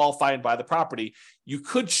able to qualify and buy the property. You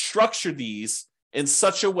could structure these in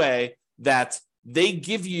such a way that they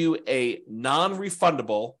give you a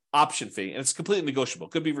non-refundable option fee, and it's completely negotiable.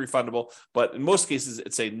 It could be refundable, but in most cases,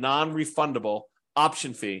 it's a non-refundable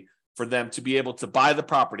option fee for them to be able to buy the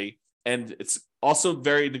property. And it's also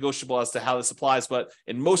very negotiable as to how this applies, but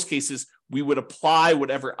in most cases, we would apply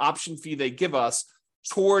whatever option fee they give us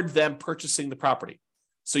toward them purchasing the property.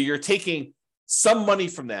 So you're taking some money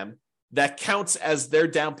from them that counts as their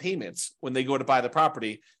down payments when they go to buy the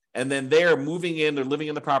property, and then they're moving in, they're living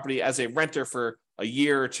in the property as a renter for a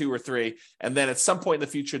year or 2 or 3, and then at some point in the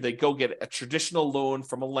future, they go get a traditional loan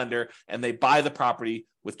from a lender, and they buy the property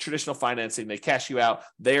with traditional financing, they cash you out,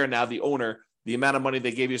 they are now the owner. The amount of money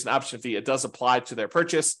they gave you as an option fee, it does apply to their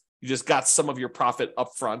purchase. You just got some of your profit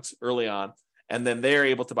up front early on, and then they're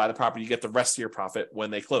able to buy the property. You get the rest of your profit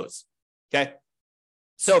when they close. Okay?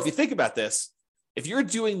 So if you think about this, if you're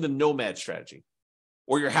doing the nomad strategy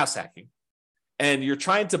or you're house hacking and you're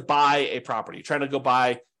trying to buy a property, trying to go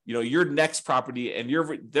buy, your next property, and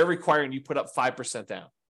they're requiring you put up 5% down.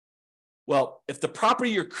 Well, if the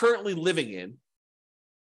property you're currently living in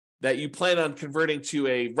that you plan on converting to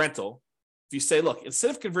a rental, if you say, look,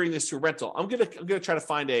 instead of converting this to a rental, I'm gonna try to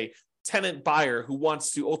find a tenant buyer who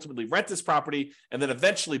wants to ultimately rent this property and then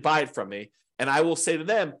eventually buy it from me. And I will say to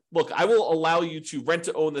them, look, I will allow you to rent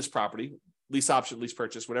to own this property, lease option, lease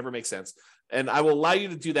purchase, whatever makes sense. And I will allow you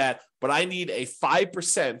to do that, but I need a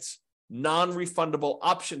 5% non-refundable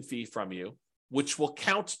option fee from you, which will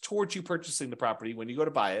count towards you purchasing the property when you go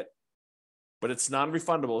to buy it. But it's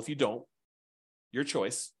non-refundable if you don't, your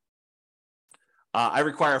choice. I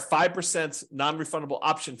require a 5% non-refundable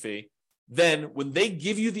option fee. Then when they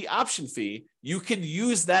give you the option fee, you can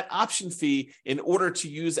use that option fee in order to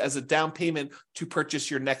use as a down payment to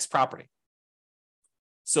purchase your next property.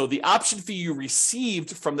 So the option fee you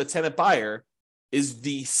received from the tenant buyer is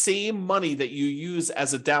the same money that you use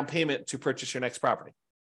as a down payment to purchase your next property.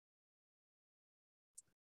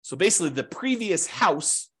 So basically, the previous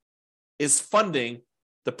house is funding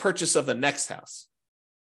the purchase of the next house.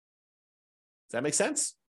 Does that make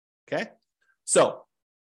sense? Okay. So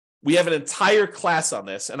we have an entire class on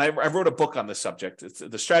this, and I wrote a book on this subject.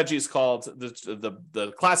 The strategy is called,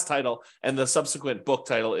 the class title and the subsequent book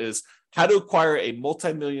title is How to Acquire a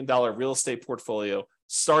Multi-Million-Dollar Real Estate Portfolio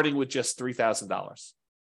Starting with Just $3,000.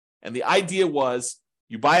 And the idea was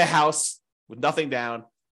you buy a house with nothing down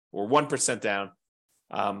or 1% down,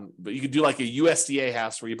 but you could do like a USDA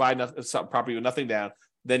house where you buy some property with nothing down.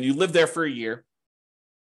 Then you live there for a year.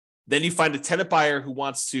 Then you find a tenant buyer who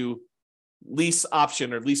wants to lease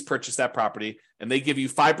option or lease purchase that property, and they give you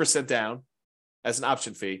 5% down. as an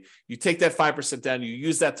option fee. You take that 5% down, you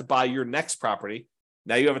use that to buy your next property.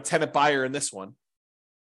 Now you have a tenant buyer in this one.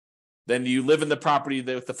 Then you live in the property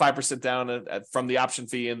with the 5% down from the option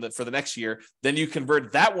fee for the next year. Then you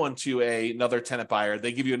convert that one to another tenant buyer.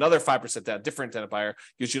 They give you another 5% down, different tenant buyer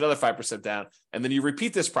gives you another 5% down. And then you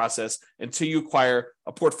repeat this process until you acquire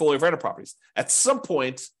a portfolio of rental properties. At some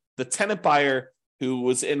point, the tenant buyer who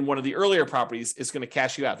was in one of the earlier properties is going to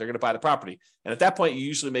cash you out. They're going to buy the property. And at that point, you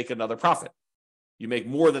usually make another profit. You make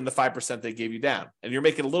more than the 5% they gave you down. And you're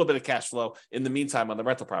making a little bit of cash flow in the meantime on the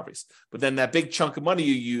rental properties. But then that big chunk of money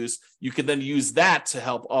you can then use that to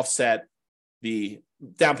help offset the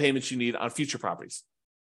down payments you need on future properties.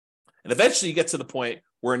 And eventually you get to the point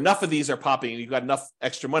where enough of these are popping and you've got enough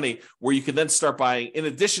extra money where you can then start buying, in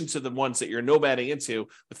addition to the ones that you're nomading into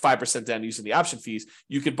with 5% down using the option fees,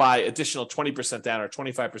 you could buy additional 20% down or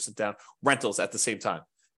 25% down rentals at the same time.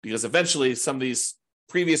 Because eventually some of these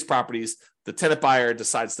previous properties, the tenant buyer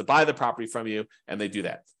decides to buy the property from you, and they do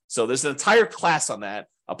that. So there's an entire class on that.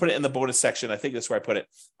 I'll put it in the bonus section. I think that's where I put it,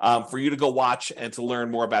 for you to go watch and to learn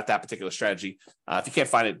more about that particular strategy. If you can't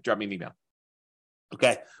find it, drop me an email.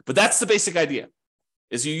 Okay, but that's the basic idea,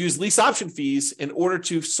 is you use lease option fees in order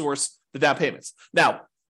to source the down payments. Now,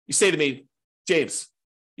 you say to me, James,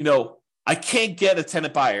 I can't get a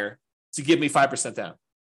tenant buyer to give me 5% down.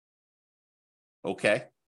 Okay.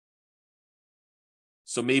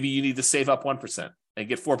 So maybe you need to save up 1% and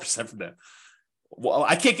get 4% from them. Well,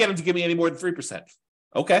 I can't get them to give me any more than 3%.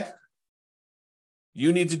 Okay.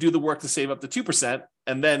 You need to do the work to save up the 2%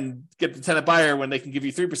 and then get the tenant buyer when they can give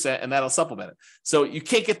you 3%, and that'll supplement it. So you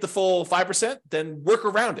can't get the full 5%, then work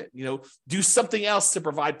around it. Do something else to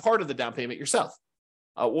provide part of the down payment yourself.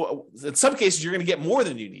 In some cases, you're going to get more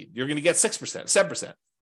than you need. You're going to get 6%, 7%.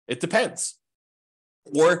 It depends.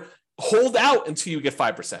 Or hold out until you get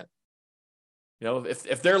 5%.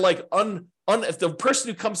 If they're like if the person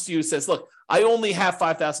who comes to you says, look, I only have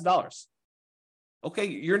 $5,000. Okay,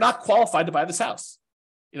 you're not qualified to buy this house.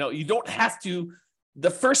 You don't have to. The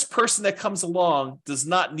first person that comes along does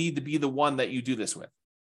not need to be the one that you do this with.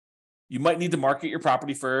 You might need to market your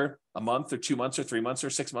property for a month or 2 months or 3 months or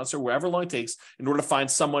 6 months or whatever long it takes in order to find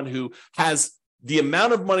someone who has the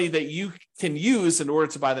amount of money that you can use in order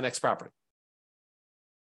to buy the next property.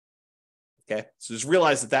 Okay, so just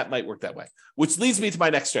realize that might work that way, which leads me to my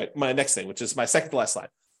next thing, which is my second to last slide.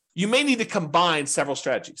 You may need to combine several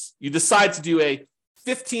strategies. You decide to do a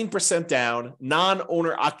 15% down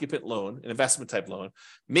non-owner occupant loan, an investment type loan.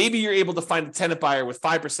 Maybe you're able to find a tenant buyer with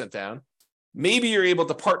 5% down. Maybe you're able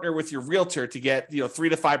to partner with your realtor to get 3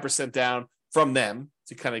 to 5% down from them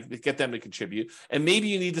to kind of get them to contribute. And maybe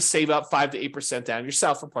you need to save up 5 to 8% down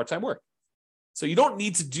yourself for part-time work. So you don't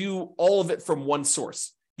need to do all of it from one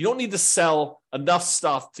source. You don't need to sell enough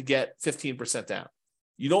stuff to get 15% down.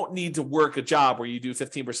 You don't need to work a job where you do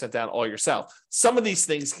 15% down all yourself. Some of these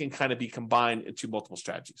things can kind of be combined into multiple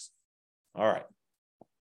strategies. All right.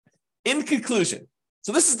 In conclusion,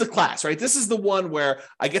 so this is the class, right? This is the one where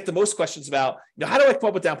I get the most questions about, how do I come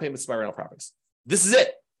up with down payments to my rental properties? This is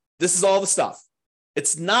it. This is all the stuff.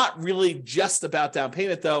 It's not really just about down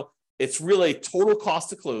payment, though. It's really total cost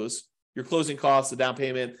to close, your closing costs, the down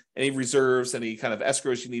payment, any reserves, any kind of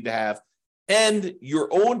escrows you need to have, and your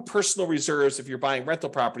own personal reserves if you're buying rental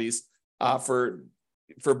properties for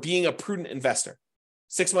being a prudent investor.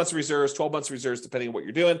 6 months of reserves, 12 months of reserves, depending on what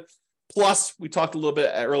you're doing. Plus, we talked a little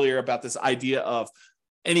bit earlier about this idea of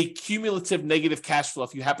any cumulative negative cash flow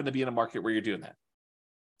if you happen to be in a market where you're doing that.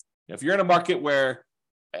 If you're in a market where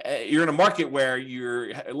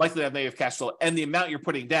you're likely to have negative cash flow and the amount you're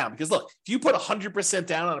putting down, because look, if you put 100%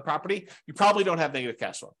 down on a property, you probably don't have negative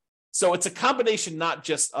cash flow. So it's a combination not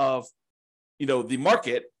just of the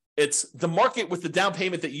market, it's the market with the down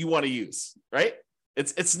payment that you want to use, right?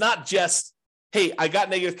 It's not just, hey, I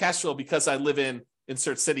got negative cash flow because I live in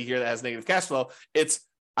insert city here that has negative cash flow. It's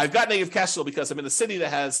I've got negative cash flow because I'm in a city that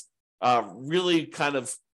has really kind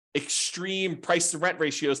of extreme price to rent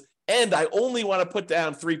ratios, and I only want to put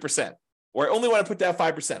down 3%, or I only want to put down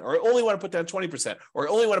 5%, or I only want to put down 20%, or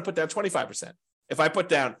I only want to put down 25%. If I put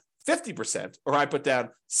down 50%, or I put down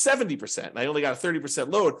 70%, and I only got a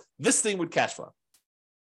 30% load, this thing would cash flow.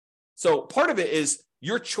 So part of it is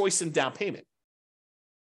your choice in down payment.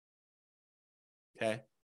 Okay.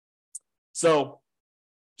 So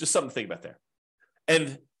just something to think about there.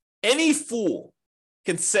 And any fool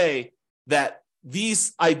can say that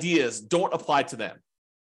these ideas don't apply to them.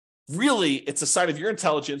 Really, it's a sign of your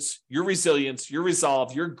intelligence, your resilience, your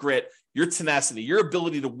resolve, your grit, your tenacity, your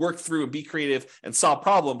ability to work through and be creative and solve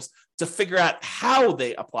problems to figure out how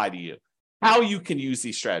they apply to you, how you can use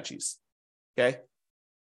these strategies. Okay.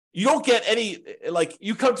 You don't get any, like,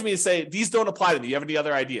 you come to me and say, these don't apply to me. You have any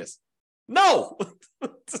other ideas? No.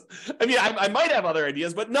 I mean, I might have other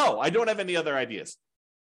ideas, but no, I don't have any other ideas.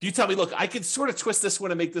 You tell me, look, I could sort of twist this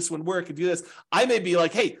one and make this one work and do this. I may be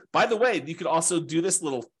like, hey, by the way, you could also do this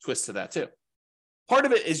little twist to that too. Part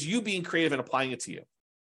of it is you being creative and applying it to you.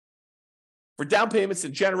 For down payments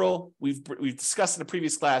in general, we've discussed in a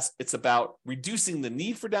previous class, it's about reducing the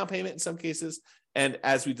need for down payment in some cases. And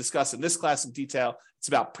as we discussed in this class in detail, it's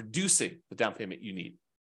about producing the down payment you need.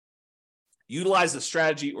 Utilize a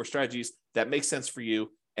strategy or strategies that make sense for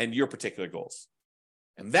you and your particular goals.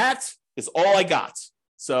 And that is all I got.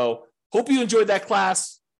 So hope you enjoyed that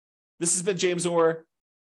class. This has been James Orr.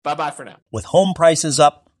 Bye-bye for now. With home prices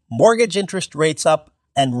up, mortgage interest rates up,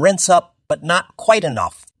 and rents up, but not quite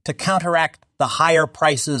enough to counteract the higher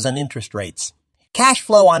prices and interest rates, cash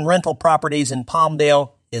flow on rental properties in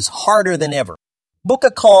Palmdale is harder than ever. Book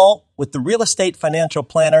a call with the Real Estate Financial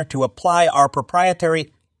Planner to apply our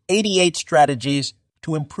proprietary 88 strategies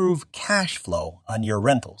to improve cash flow on your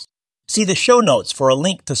rentals. See the show notes for a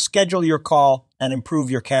link to schedule your call and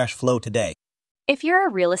improve your cash flow today. If you're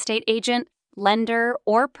a real estate agent, lender,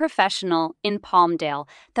 or professional in Palmdale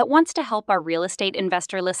that wants to help our real estate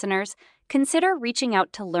investor listeners, consider reaching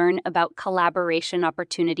out to learn about collaboration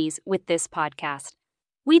opportunities with this podcast.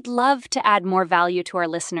 We'd love to add more value to our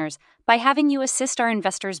listeners by having you assist our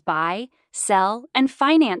investors buy, sell, and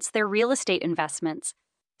finance their real estate investments.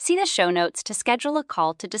 See the show notes to schedule a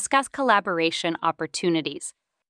call to discuss collaboration opportunities.